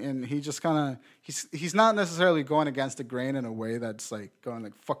stuff. And he just kind of he's not necessarily going against the grain in a way that's like going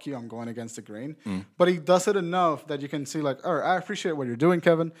like fuck you, I'm going against the grain. But he does it enough that you can see like, all right, I appreciate what you're doing,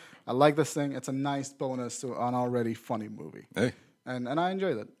 Kevin. I like this thing. It's a nice bonus to an already funny movie. Hey. And I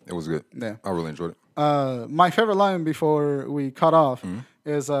enjoyed it. It was good. Yeah. I really enjoyed it. My favorite line before we cut off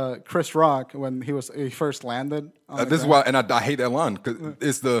is Chris Rock when he first landed. On This is why, and I hate that line because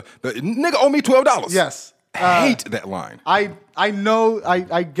it's the nigga owe me $12. Yes. Hate that line. I know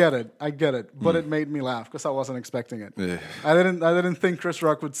I get it, but it made me laugh because I wasn't expecting it. Yeah. I didn't think Chris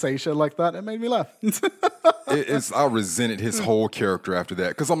Rock would say shit like that. It made me laugh. I resented his whole character after that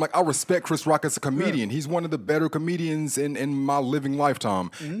because I'm like, I respect Chris Rock as a comedian. He's one of the better comedians in my living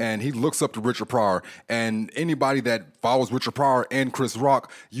lifetime, and he looks up to Richard Pryor. And anybody that follows Richard Pryor and Chris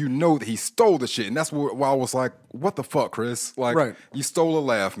Rock, you know that he stole the shit, and that's why I was like, what the fuck, Chris? Like, you stole a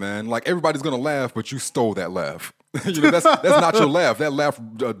laugh, man. Like everybody's gonna laugh, but you stole that laugh. You know, that's not your laugh. That laugh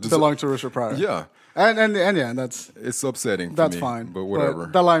belonged to Richard Pryor. Yeah. And yeah, that's it's upsetting. That's for me, fine, but whatever.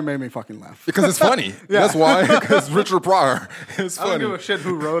 But that line made me fucking laugh because it's funny. That's why. Because Richard Pryor is funny. I don't give a shit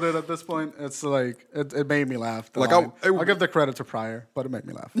who wrote it at this point. It's like it made me laugh. Like I'll give the credit to Pryor, but it made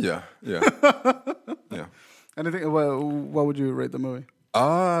me laugh. Yeah. Anything? What would you rate the movie?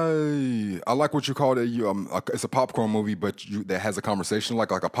 I like what you called it. It's a popcorn movie, but that has a conversation,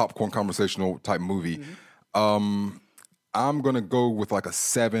 like a popcorn conversational type movie. I'm gonna go with like a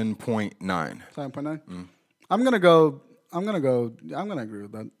 7.9. 7.9. I'm gonna agree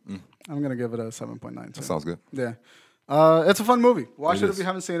with that. I'm gonna give it a 7.9. That sounds good. Yeah. It's a fun movie. Watch it if you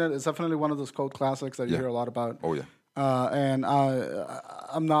haven't seen it. It's definitely one of those cult classics that you hear a lot about. Oh yeah. And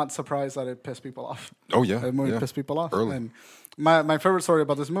I'm not surprised that it pissed people off. Oh yeah. The movie pissed people off. Early. And my favorite story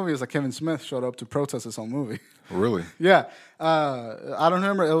about this movie is that Kevin Smith showed up to protest his own movie. Really? Yeah. I don't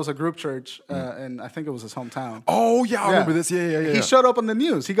remember. It was a group church, and I think it was his hometown. Oh yeah, I remember this. Yeah. He showed up on the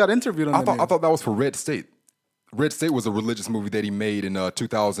news. He got interviewed on the news. I thought that was for Red State. Red State was a religious movie that he made in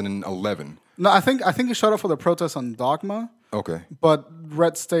 2011. No, I think he showed up for the protest on Dogma. Okay. But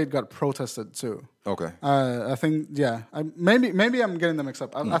Red State got protested too. Okay. I think maybe I'm getting them mixed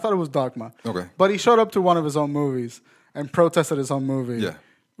up. I thought it was Dogma. Okay. But he showed up to one of his own movies and protested his own movie. Yeah.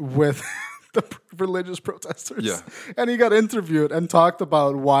 With the religious protesters. Yeah. And he got interviewed and talked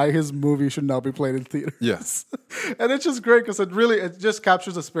about why his movie should not be played in theaters. Yes. And it's just great because it just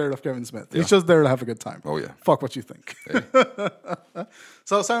captures the spirit of Kevin Smith. He's just there to have a good time. Oh yeah. Fuck what you think. Hey.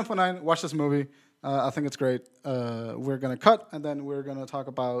 So 7.9. Watch this movie. I think it's great. We're gonna cut and then we're gonna talk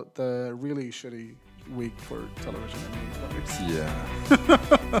about the really shitty week for television and movies.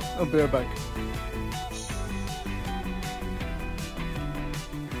 Yeah. I'll be right back.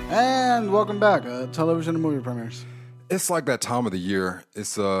 And welcome back. Television and movie premieres. It's like that time of the year.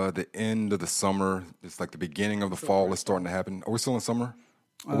 It's the end of the summer. It's like the beginning of the fall. It's starting to happen. Are we still in summer?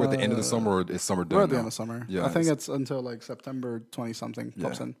 Are we at the end of the summer, or is summer done? We're at the now? end of summer. Yeah, I think it's until like September 20-something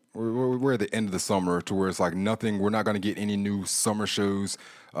pops in. We're at the end of the summer to where it's like nothing. We're not going to get any new summer shows.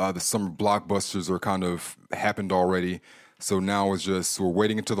 The summer blockbusters are kind of happened already. So now it's just we're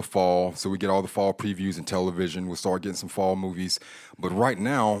waiting until the fall. So we get all the fall previews and television. We'll start getting some fall movies. But right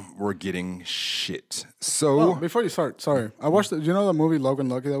now we're getting shit. So before you start, sorry, I watched. Do you know the movie Logan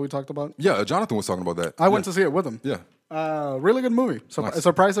Lucky that we talked about? Yeah, Jonathan was talking about that. I went to see it with him. Yeah. Really good movie. Nice. It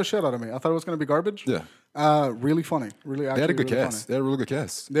surprised the shit out of me. I thought it was going to be garbage. Yeah. Really funny. Really, actually, They had a good really cast. funny. They had a really good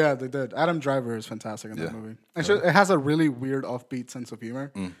cast. Yeah, they did. Adam Driver is fantastic in that movie. It has a really weird, offbeat sense of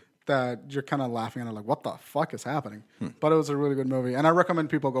humor that you're kind of laughing at it like, what the fuck is happening? But it was a really good movie. And I recommend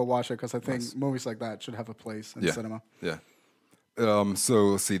people go watch it because I think movies like that should have a place in cinema. Yeah. So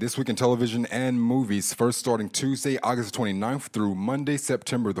let's see, this week in television and movies, first starting Tuesday, August 29th through Monday,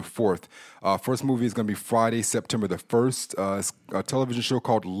 September the 4th. First movie is going to be Friday, September the 1st. It's a television show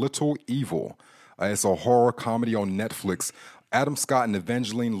called Little Evil. It's a horror comedy on Netflix. Adam Scott and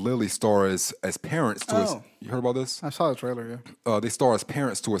Evangeline Lilly star as parents to you heard about this? I saw the trailer, yeah. They star as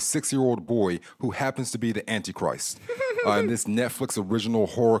parents to a 6-year-old boy who happens to be the Antichrist in this Netflix original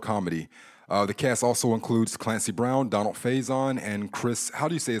horror comedy. The cast also includes Clancy Brown, Donald Faison, and Chris, how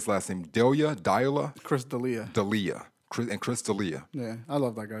do you say his last name? D'Elia? Chris D'Elia. Chris D'Elia. Yeah, I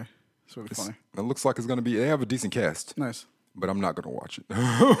love that guy. It's really funny. It looks like it's going to be, they have a decent cast. Nice. but I'm not gonna watch it.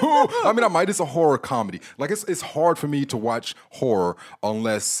 I mean, I might. It's a horror comedy. Like it's hard for me to watch horror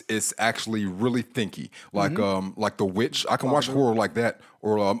unless it's actually really thinky. Like like The Witch. I can watch horror like that,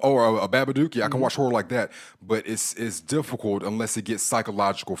 or a Babadook. Yeah, I can watch horror like that. But it's difficult unless it gets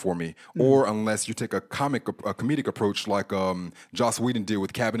psychological for me, or unless you take a comedic approach like Joss Whedon did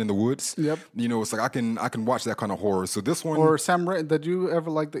with Cabin in the Woods. Yep. You know, it's like I can watch that kind of horror. So this one, Or Sam Raimi. Did you ever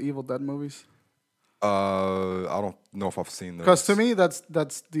like the Evil Dead movies? I don't know if I've seen those. Because to me, that's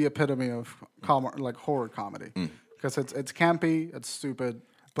the epitome of like horror comedy. Because it's campy, it's stupid,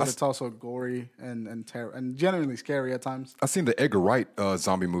 but it's also gory and genuinely scary at times. I've seen the Edgar Wright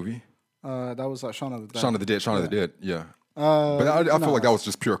zombie movie. That was Shaun of the Dead. Shaun of the Dead, yeah. But I feel like that was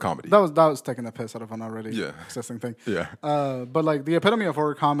just pure comedy. That was taking a piss out of an already existing thing. Yeah. But like the epitome of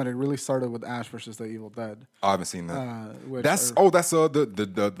horror comedy really started with Ash versus the Evil Dead. I haven't seen that. That's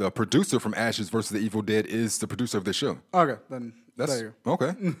the producer from Ashes versus the Evil Dead is the producer of this show. Okay, then there you go.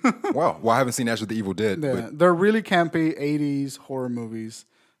 Okay. Wow. Well, I haven't seen Ashes of the Evil Dead. Yeah, But they're really campy 80s horror movies.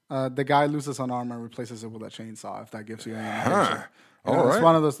 The guy loses an arm and replaces it with a chainsaw. If that gives you any indication. All right. It's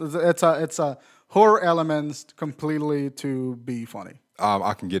one of those. It's a horror elements completely to be funny.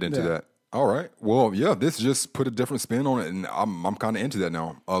 I can get into that. All right. Well, yeah, this just put a different spin on it, and I'm kind of into that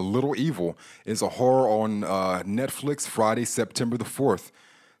now. A Little Evil is a horror on Netflix Friday, September the 4th.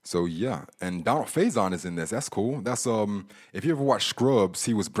 So yeah, and Donald Faison is in this. That's cool. That's if you ever watch Scrubs,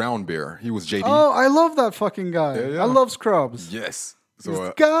 he was Brown Bear. He was JD. Oh, I love that fucking guy. Yeah. I love Scrubs. Yes. This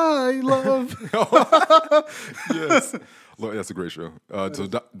guy I love. Yes. Look, that's a great show. So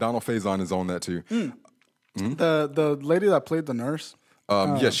Donald Faison is on that too. The lady that played the nurse.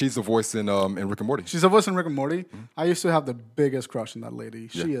 Yeah, she's the voice in Rick and Morty. She's a voice in Rick and Morty. I used to have the biggest crush on that lady.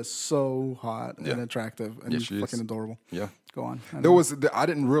 She is so hot and attractive and fucking adorable. Yeah. Go on. I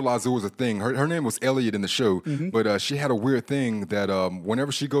didn't realize there was a thing. Her name was Elliot in the show, but she had a weird thing that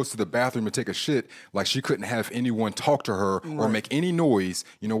whenever she goes to the bathroom to take a shit, like she couldn't have anyone talk to her or make any noise,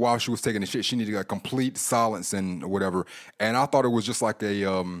 while she was taking a shit. She needed complete silence and whatever. And I thought it was just like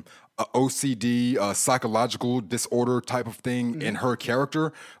a OCD, psychological disorder type of thing in her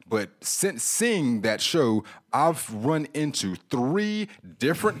character. But since seeing that show, I've run into 3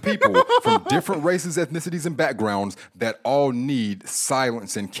 different people from different races, ethnicities, and backgrounds that all need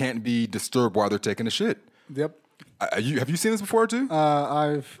silence and can't be disturbed while they're taking a shit. Yep. Have you seen this before too?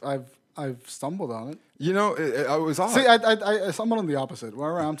 I've stumbled on it. It was odd. See, I stumbled on the opposite.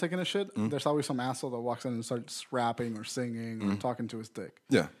 Whenever I'm taking a shit, there's always some asshole that walks in and starts rapping or singing or talking to his dick.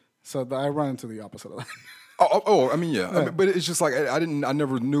 Yeah. So I run into the opposite of that. I mean, yeah. I mean, but it's just like I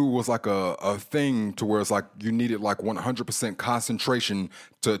never knew it was like a thing to where it's like you needed like 100% concentration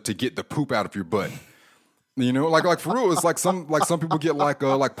to get the poop out of your butt. Like for real, it's like some people get like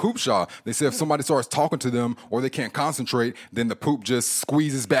poop shaw. They say if somebody starts talking to them or they can't concentrate, then the poop just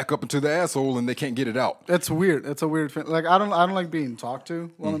squeezes back up into the asshole and they can't get it out. It's weird. It's a weird thing. Like I don't like being talked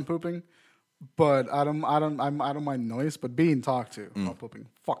to while I'm pooping. But I don't mind noise. But being talked to while pooping,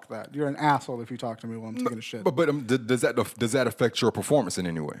 fuck that. You're an asshole if you talk to me while I'm taking a shit. But does that affect your performance in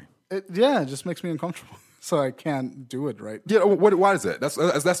any way? It just makes me uncomfortable, so I can't do it right. Yeah, why is that?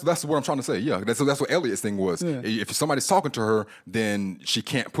 That's what I'm trying to say. Yeah, that's what Elliot's thing was. Yeah. If somebody's talking to her, then she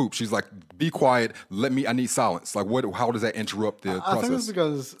can't poop. She's like, "Be quiet. I need silence." Like, how does that interrupt the process?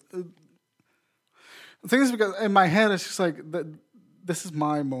 I think it's because in my head it's just like this is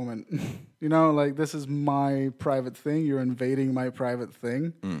my moment. Like this is my private thing. You're invading my private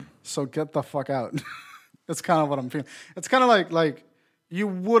thing. So get the fuck out. That's kind of what I'm feeling. It's kind of like you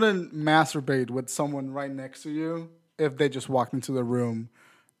wouldn't masturbate with someone right next to you if they just walked into the room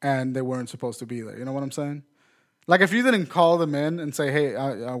and they weren't supposed to be there. You know what I'm saying? Like if you didn't call them in and say, "Hey,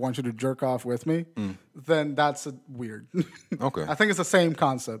 I want you to jerk off with me," then that's weird. Okay. I think it's the same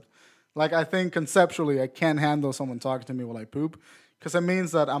concept. Like I think conceptually I can't handle someone talking to me while I poop. Because it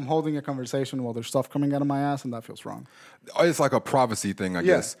means that I'm holding a conversation while there's stuff coming out of my ass, and that feels wrong. It's like a privacy thing, I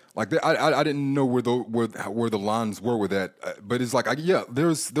guess. Like I didn't know where the lines were with that, but it's like there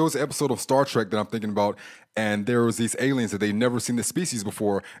was an episode of Star Trek that I'm thinking about, and there was these aliens that they've never seen the species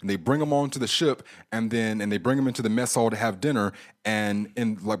before, and they bring them onto the ship, and they bring them into the mess hall to have dinner, and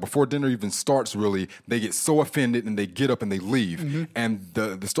before dinner even starts, really, they get so offended and they get up and they leave, and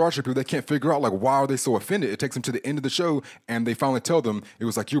the Star Trek people, they can't figure out like why are they so offended. It takes them to the end of the show, and they finally tell them it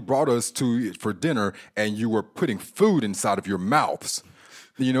was like you brought us for dinner, and you were putting food inside of your mouths.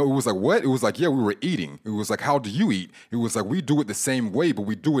 It was like, what? It was like, yeah, we were eating. It was like, how do you eat? It was like, we do it the same way, but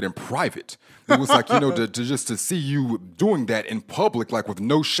we do it in private. It was like, to see you doing that in public, like with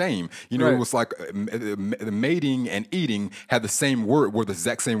no shame. Right. It was like mating and eating had the same word, were the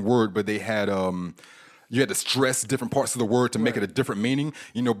exact same word, but they had you had to stress different parts of the word to make it a different meaning,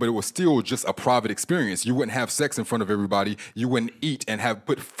 but it was still just a private experience. You wouldn't have sex in front of everybody. You wouldn't eat and have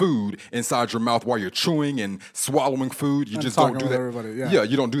put food inside your mouth while you're chewing and swallowing food. You just don't do that. Everybody,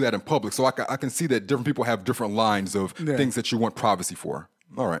 you don't do that in public. So I can see that different people have different lines of things that you want privacy for.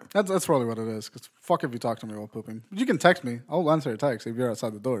 All right. That's probably what it is. Because fuck if you talk to me while pooping. You can text me. I'll answer your text if you're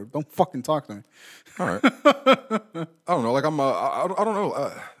outside the door. Don't fucking talk to me. All right. I don't know. Like I don't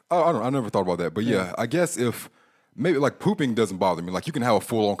know. I never thought about that. But yeah, I guess if maybe like pooping doesn't bother me. Like you can have a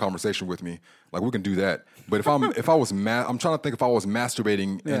full on conversation with me. Like we can do that. But I'm trying to think if I was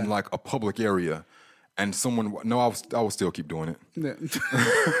masturbating in like a public area. And I would still keep doing it. Yeah.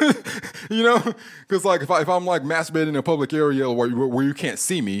 Because like if I'm like masturbating in a public area where you can't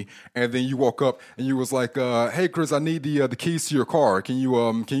see me, and then you walk up and you was like, "Hey Chris, I need the keys to your car. Can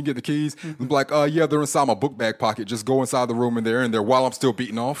you get the keys?" Mm-hmm. I'm like, "Yeah, they're inside my book bag pocket. Just go inside the room and they're in there while I'm still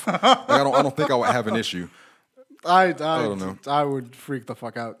beating off." Like, I don't think I would have an issue. I don't know. I would freak the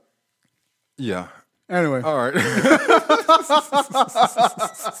fuck out. Yeah. Anyway. All right.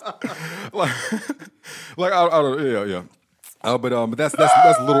 like I don't. Yeah. But that's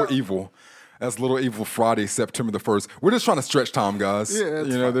Little Evil. That's Little Evil Friday, September the 1st. We're just trying to stretch time, guys.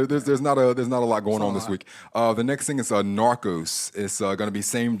 Yeah, there's not a lot going on this week. The next thing is Narcos. It's going to be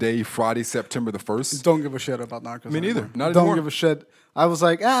same day, Friday, September the 1st. Don't give a shit about Narcos. Me neither. Not anymore. Don't give a shit. I was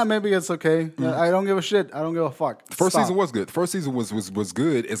like, maybe it's okay. Mm-hmm. I don't give a shit. I don't give a fuck. The first season was good. The first season was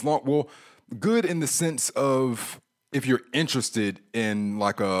good. Good in the sense of if you're interested in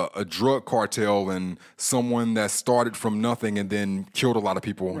like a drug cartel and someone that started from nothing and then killed a lot of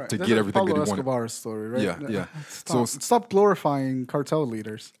people to get everything that he wanted. Escobar's story, right? Yeah. Stop glorifying cartel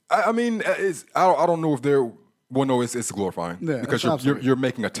leaders. I mean, I don't know if they're. Well, no, it's glorifying because you're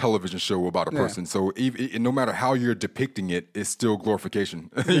making a television show about a person. So no matter how you're depicting it, it's still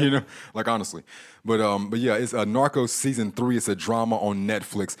glorification. Like honestly. But yeah, it's Narcos season 3. It's a drama on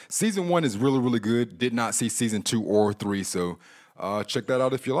Netflix. Season 1 is really really good. Did not see season 2 or 3, so check that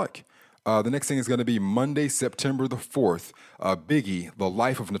out if you like. The next thing is going to be Monday, September the 4th. Biggie, The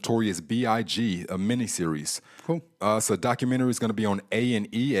Life of Notorious B.I.G., a miniseries. Cool. So documentary is going to be on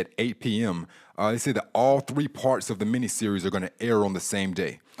A&E at 8 p.m. They say that all 3 parts of the miniseries are going to air on the same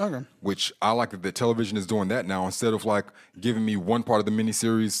day. Okay. Which I like that the television is doing that now. Instead of like giving me one part of the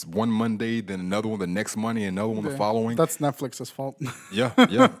miniseries one Monday, then another one the next Monday, and another one the following. That's Netflix's fault. Yeah.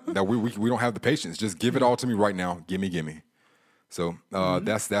 Now we don't have the patience. Just give it all to me right now. Gimme. So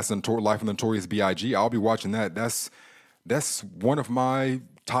that's the Life of Notorious B.I.G. I'll be watching that. That's one of my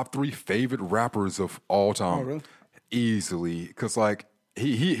top 3 favorite rappers of all time. Oh, really? Easily, because like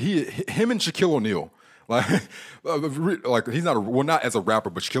him and Shaquille O'Neal. Like he's not as a rapper,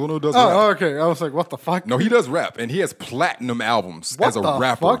 but Shaquille O'Neal does rap. Oh, okay. I was like, what the fuck? No, he does rap, and he has platinum albums as a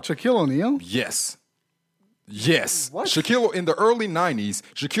rapper. What the fuck? Shaquille O'Neal? Yes. What? Shaquille, in the early 90s,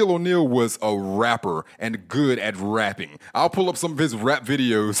 Shaquille O'Neal was a rapper and good at rapping. I'll pull up some of his rap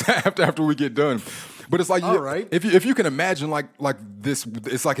videos after we get done. But it's like, right. if you can imagine like this,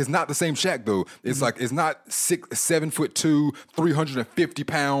 it's like it's not the same Shaq though. It's like it's not 7'2",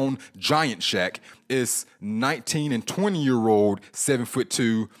 350-pound giant Shaq. It's 19 and 20-year-old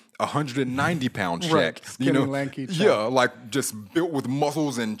 7'2", 190-pound Shaq. Right. Skinny, lanky Shaq. Yeah, like just built with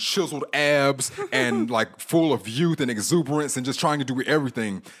muscles and chiseled abs and like full of youth and exuberance and just trying to do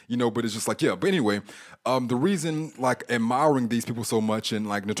everything, but it's just like, yeah. But anyway, the reason like admiring these people so much and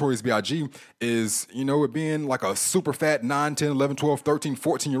like Notorious B.I.G. is, it being like a super fat 9, 10, 11, 12, 13,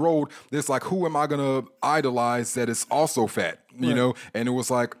 14-year-old, it's like, who am I going to idolize that is also fat? And it was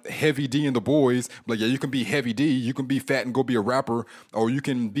like Heavy D and the Boys. Like, yeah, you can be Heavy D, you can be fat and go be a rapper, or you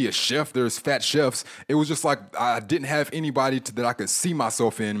can be a chef. There's fat chefs. It was just like I didn't have anybody that I could see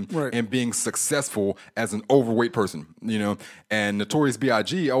myself in and being successful as an overweight person, And Notorious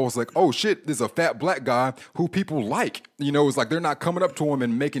B.I.G., I was like, oh shit, there's a fat black guy who people like. It's like they're not coming up to him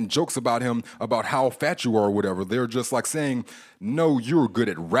and making jokes about him about how fat you are or whatever. They're just like saying, no, you're good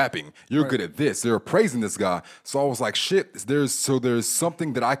at rapping. You're good at this. They're praising this guy. So I was like, shit, there's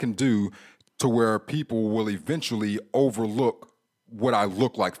something that I can do to where people will eventually overlook what I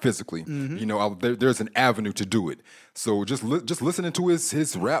look like physically. Mm-hmm. There's an avenue to do it. So just listening to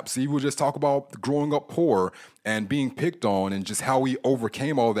his raps, he would just talk about growing up poor and being picked on and just how he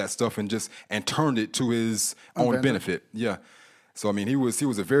overcame all that stuff and turned it to his own benefit. Yeah. So I mean, he was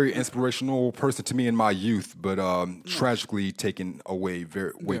a very inspirational person to me in my youth, but tragically taken away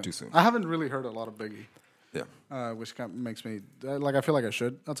way too soon. I haven't really heard a lot of Biggie. Yeah, which kind of makes me I feel like I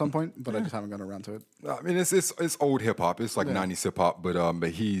should at some point, but I just haven't gotten around to it. I mean, it's old hip hop. It's like 90s hip hop, but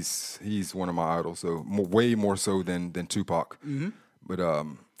he's one of my idols. So way more so than Tupac. Mm-hmm. But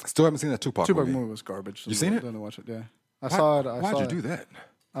still haven't seen that Tupac movie. movie was garbage. You seen it? Didn't watch it. Yeah, I saw it. Why'd you do that?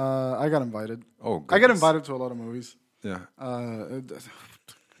 I got invited. Oh, I get goodness. invited to a lot of movies. Yeah.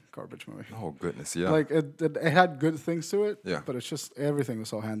 Garbage movie. Oh goodness. Yeah. Like it had good things to it. Yeah. But it's just everything was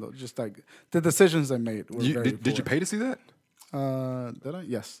so handled. Just like the decisions they made were very Did you poor. pay to see that? Did I?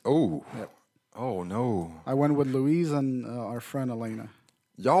 Yes. Oh. Yep. Oh no. I went with Louise and our friend Elena.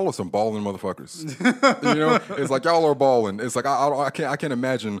 Y'all are some balling motherfuckers. You know, it's like y'all are balling. It's like I can't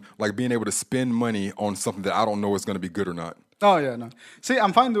imagine like being able to spend money on something that I don't know is going to be good or not. Oh yeah, no. See,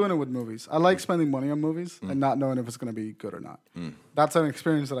 I'm fine doing it with movies. I like spending money on movies and not knowing if it's going to be good or not. That's an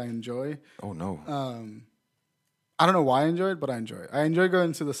experience that I enjoy. Oh no. I don't know why I enjoy it, but I enjoy it. I enjoy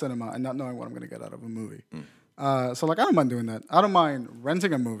going to the cinema and not knowing what I'm going to get out of a movie. So like I don't mind doing that. I don't mind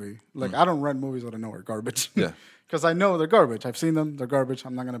renting a movie. Like I don't rent movies that I know are garbage. Yeah. Because I know they're garbage. I've seen them. They're garbage.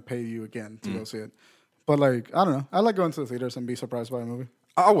 I'm not going to pay you again to go see it. But like I don't know. I like going to the theaters and be surprised by a movie.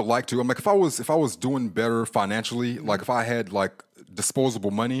 I would like to. I'm like, if I was doing better financially, like if I had like disposable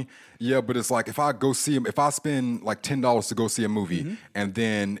money, yeah. But it's like if I go see him, if I spend like $10 to go see a movie and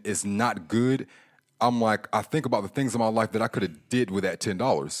then it's not good, I'm like, I think about the things in my life that I could have did with that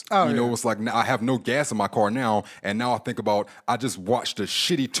 $10. Oh, you know, yeah. it's like now I have no gas in my car now, and now I think about I just watched a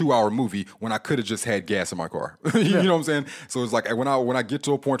shitty 2-hour movie when I could have just had gas in my car. You know what I'm saying? So it's like when I get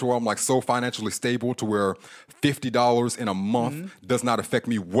to a point where I'm like so financially stable to where $50 in a month does not affect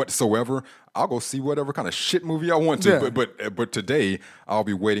me whatsoever, I'll go see whatever kind of shit movie I want to. Yeah. But today I'll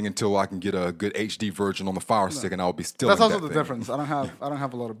be waiting until I can get a good HD version on the Fire Stick, and I'll be still. That's in also that the thing. difference. I don't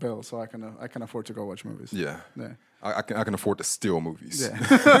have a lot of bills, so I can afford to go watch movies. Yeah. Yeah. I can afford to steal movies. Yeah.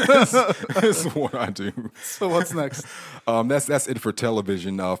 That's what I do. So what's next? That's it for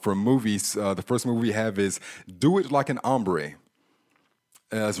television. For movies, the first movie we have is Do It Like an Hombre.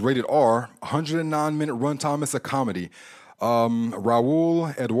 It's rated R, 109-minute runtime. It's a comedy.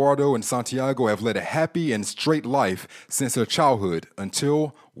 Raul, Eduardo, and Santiago have led a happy and straight life since their childhood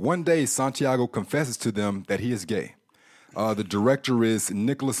until one day Santiago confesses to them that he is gay. The director is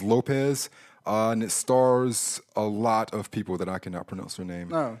Nicholas Lopez, and it stars a lot of people that I cannot pronounce their name.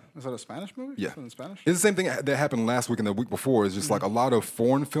 No, is that a Spanish movie? Yeah. Is it in Spanish? It's the same thing that happened last week and the week before. It's just like a lot of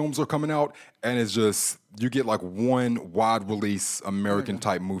foreign films are coming out, and it's just, you get like one wide release American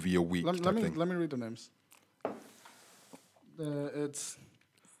type movie a week. Let type me thing. let me read the names. It's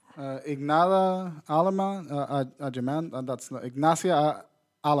Ignada Aleman Ajaman. That's Ignacia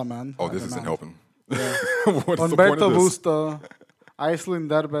Aleman. Oh, this isn't helping. Yeah. What's the point Humberto of this? Busto, Aislinn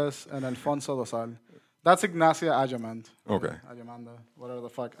Derbez, and Alfonso Dosal. That's Ignacia Ajamand. Okay. Ajamanda, whatever the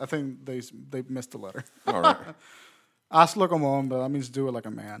fuck. I think they missed the letter. All right. Hazlo como hombre. That means do it like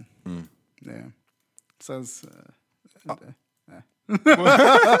a man. Hmm. Yeah. It says. I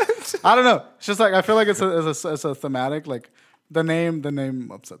don't know. It's just like I feel like it's a thematic. Like the name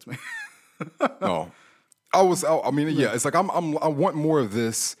upsets me. No, I mean, yeah. It's like I want more of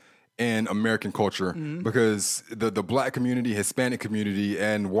this in American culture because the black community, Hispanic community,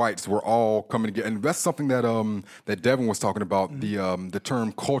 and whites were all coming together, and that's something that that Devin was talking about, the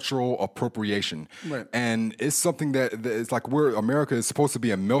term cultural appropriation, Right. and it's something that it's like America is supposed to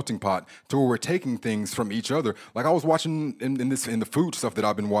be a melting pot to where we're taking things from each other. Like I was watching in the food stuff that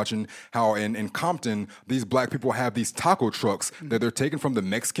I've been watching, how in Compton these black people have these taco trucks that they're taking from the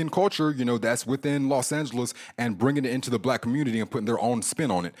Mexican culture, you know, that's within Los Angeles, and bringing it into the black community and putting their own spin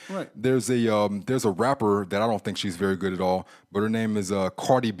on it. Right. There's a rapper that I don't think she's very good at all, but her name is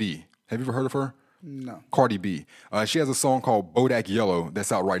Cardi B. Have you ever heard of her? No. Cardi B. She has a song called Bodak Yellow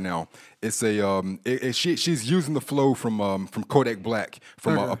that's out right now. It's a she's using the flow from Kodak Black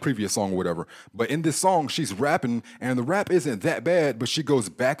from a previous song or whatever. But in this song, she's rapping, and the rap isn't that bad, but she goes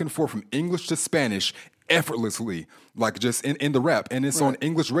back and forth from English to Spanish effortlessly, like just in the rap, and it's on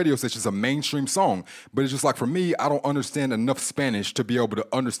English radio stations, a mainstream song. But it's just like, for me, I don't understand enough Spanish to be able to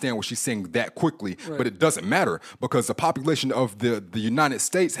understand what she's saying that quickly. But it doesn't matter because the population of the United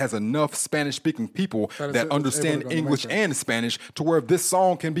States has enough Spanish-speaking people that understand English and Spanish to where this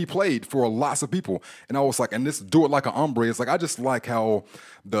song can be played for lots of people. And I was like, and this Do It Like an Hombre, it's like, I just like how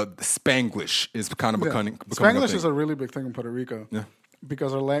the Spanglish is kind of becoming a Spanglish thing. is a really big thing in Puerto Rico. Yeah.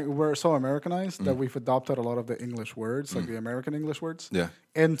 Because we're so Americanized that we've adopted a lot of the English words, like the American English words,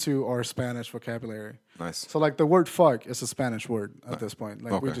 into our Spanish vocabulary. Nice. So like the word fuck is a Spanish word at this point.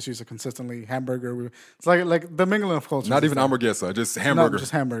 Like we just use it consistently. Hamburger. It's like the mingling of cultures. Not even hamburguesa, just hamburger. No,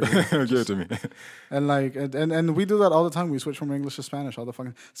 just hamburger. Give it to me. And like and we do that all the time. We switch from English to Spanish all the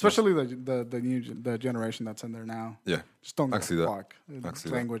fucking, especially the generation that's in there now. Yeah. Just don't I give see a that. fuck. I see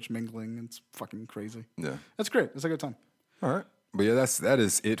Language mingling. It's fucking crazy. Yeah. It's great. It's a good time. All right. But yeah, that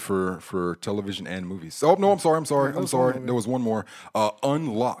is it for television and movies. Oh no, I'm sorry. There was one more.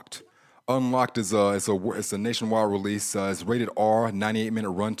 Unlocked. Unlocked is it's a nationwide release. It's rated R,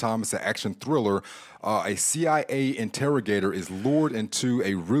 98-minute runtime. It's an action thriller. A CIA interrogator is lured into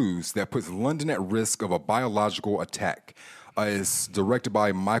a ruse that puts London at risk of a biological attack. It's directed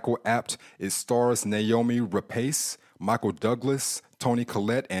by Michael Apt. It stars Naomi Rapace, Michael Douglas, Toni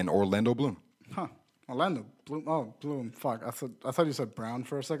Collette, and Orlando Bloom. Huh. Orlando Bloom. Oh, Bloom. Fuck. I thought you said Brown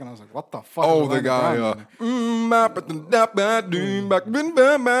for a second. I was like, what the fuck? Oh, the guy. You remember that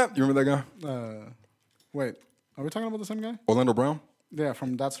guy? Wait. Are we talking about the same guy? Orlando Brown? Yeah,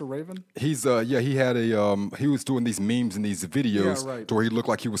 from That's a Raven. He's he had he was doing these memes and these videos to where he looked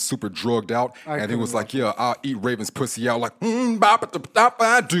like he was super drugged out, and he was like, "Yeah, I'll eat Raven's pussy out," like like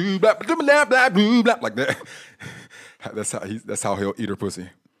that. That's how he'll eat her pussy.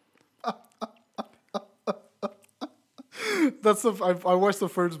 I watched the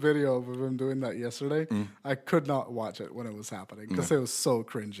first video of him doing that yesterday. I could not watch it when it was happening because it was so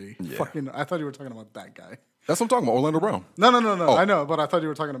cringy. Yeah. Fucking, I thought you were talking about that guy. That's what I'm talking about, Orlando Brown. No. Oh. I know, but I thought you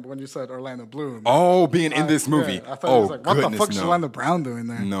were talking about when you said Orlando Bloom. Oh, being in this movie. Yeah, I thought it was like, what the fuck is Orlando Brown doing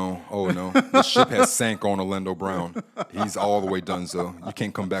there? No. Oh, no. The ship has sank on Orlando Brown. He's all the way done, so you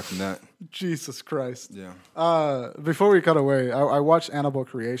can't come back from that. Jesus Christ. Yeah. Before we cut away, I watched Annabelle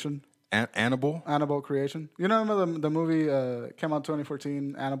Creation. Annabelle? Annabelle Creation. You know the movie came out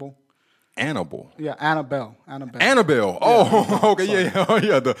 2014, Annabelle? Annabelle. Yeah, Annabelle. Oh, okay,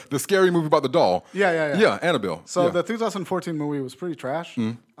 yeah. The scary movie about the doll. Yeah. Yeah, Annabelle. So the 2014 movie was pretty trash.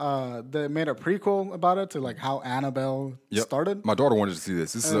 They made a prequel about it to like how Annabelle started. My daughter wanted to see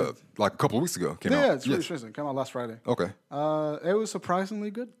this. This is like a couple of weeks ago. Came out. Yeah, it's pretty interesting. Came out last Friday. Okay. It was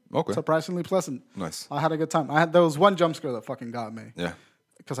surprisingly good. Okay. Surprisingly pleasant. Nice. I had a good time. There was one jump scare that fucking got me. Yeah.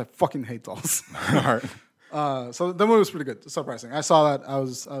 Because I fucking hate dolls. All right. So the movie was pretty good. Surprising. I saw that. I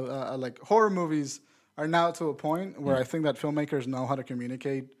was like horror movies are now to a point where I think that filmmakers know how to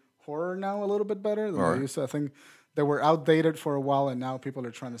communicate horror now a little bit better than they used to. I think they were outdated for a while, and now people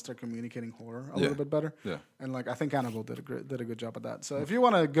are trying to start communicating horror a little bit better. Yeah. And like I think Annabelle did a good job at that. So if you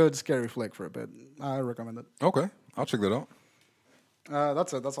want a good scary flick for a bit, I recommend it. Okay, I'll check that out.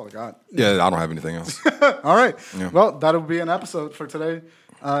 That's it. That's all I got. Yeah, I don't have anything else. All right. Yeah. Well, that'll be an episode for today.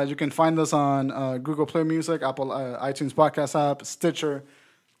 You can find us on Google Play Music, Apple iTunes Podcast app, Stitcher,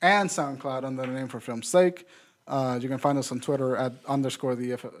 and SoundCloud under the name For Film's Sake. You can find us on Twitter at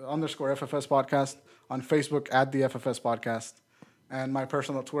 _FFS Podcast, on Facebook at the FFS Podcast, and my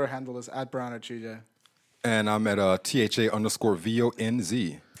personal Twitter handle is at @BrownAchija. And I'm at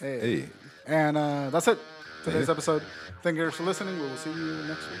THA_VONZ. Hey. And that's it. Today's episode. Thank you for listening. We will see you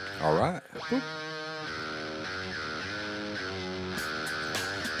next week. All right. Boop.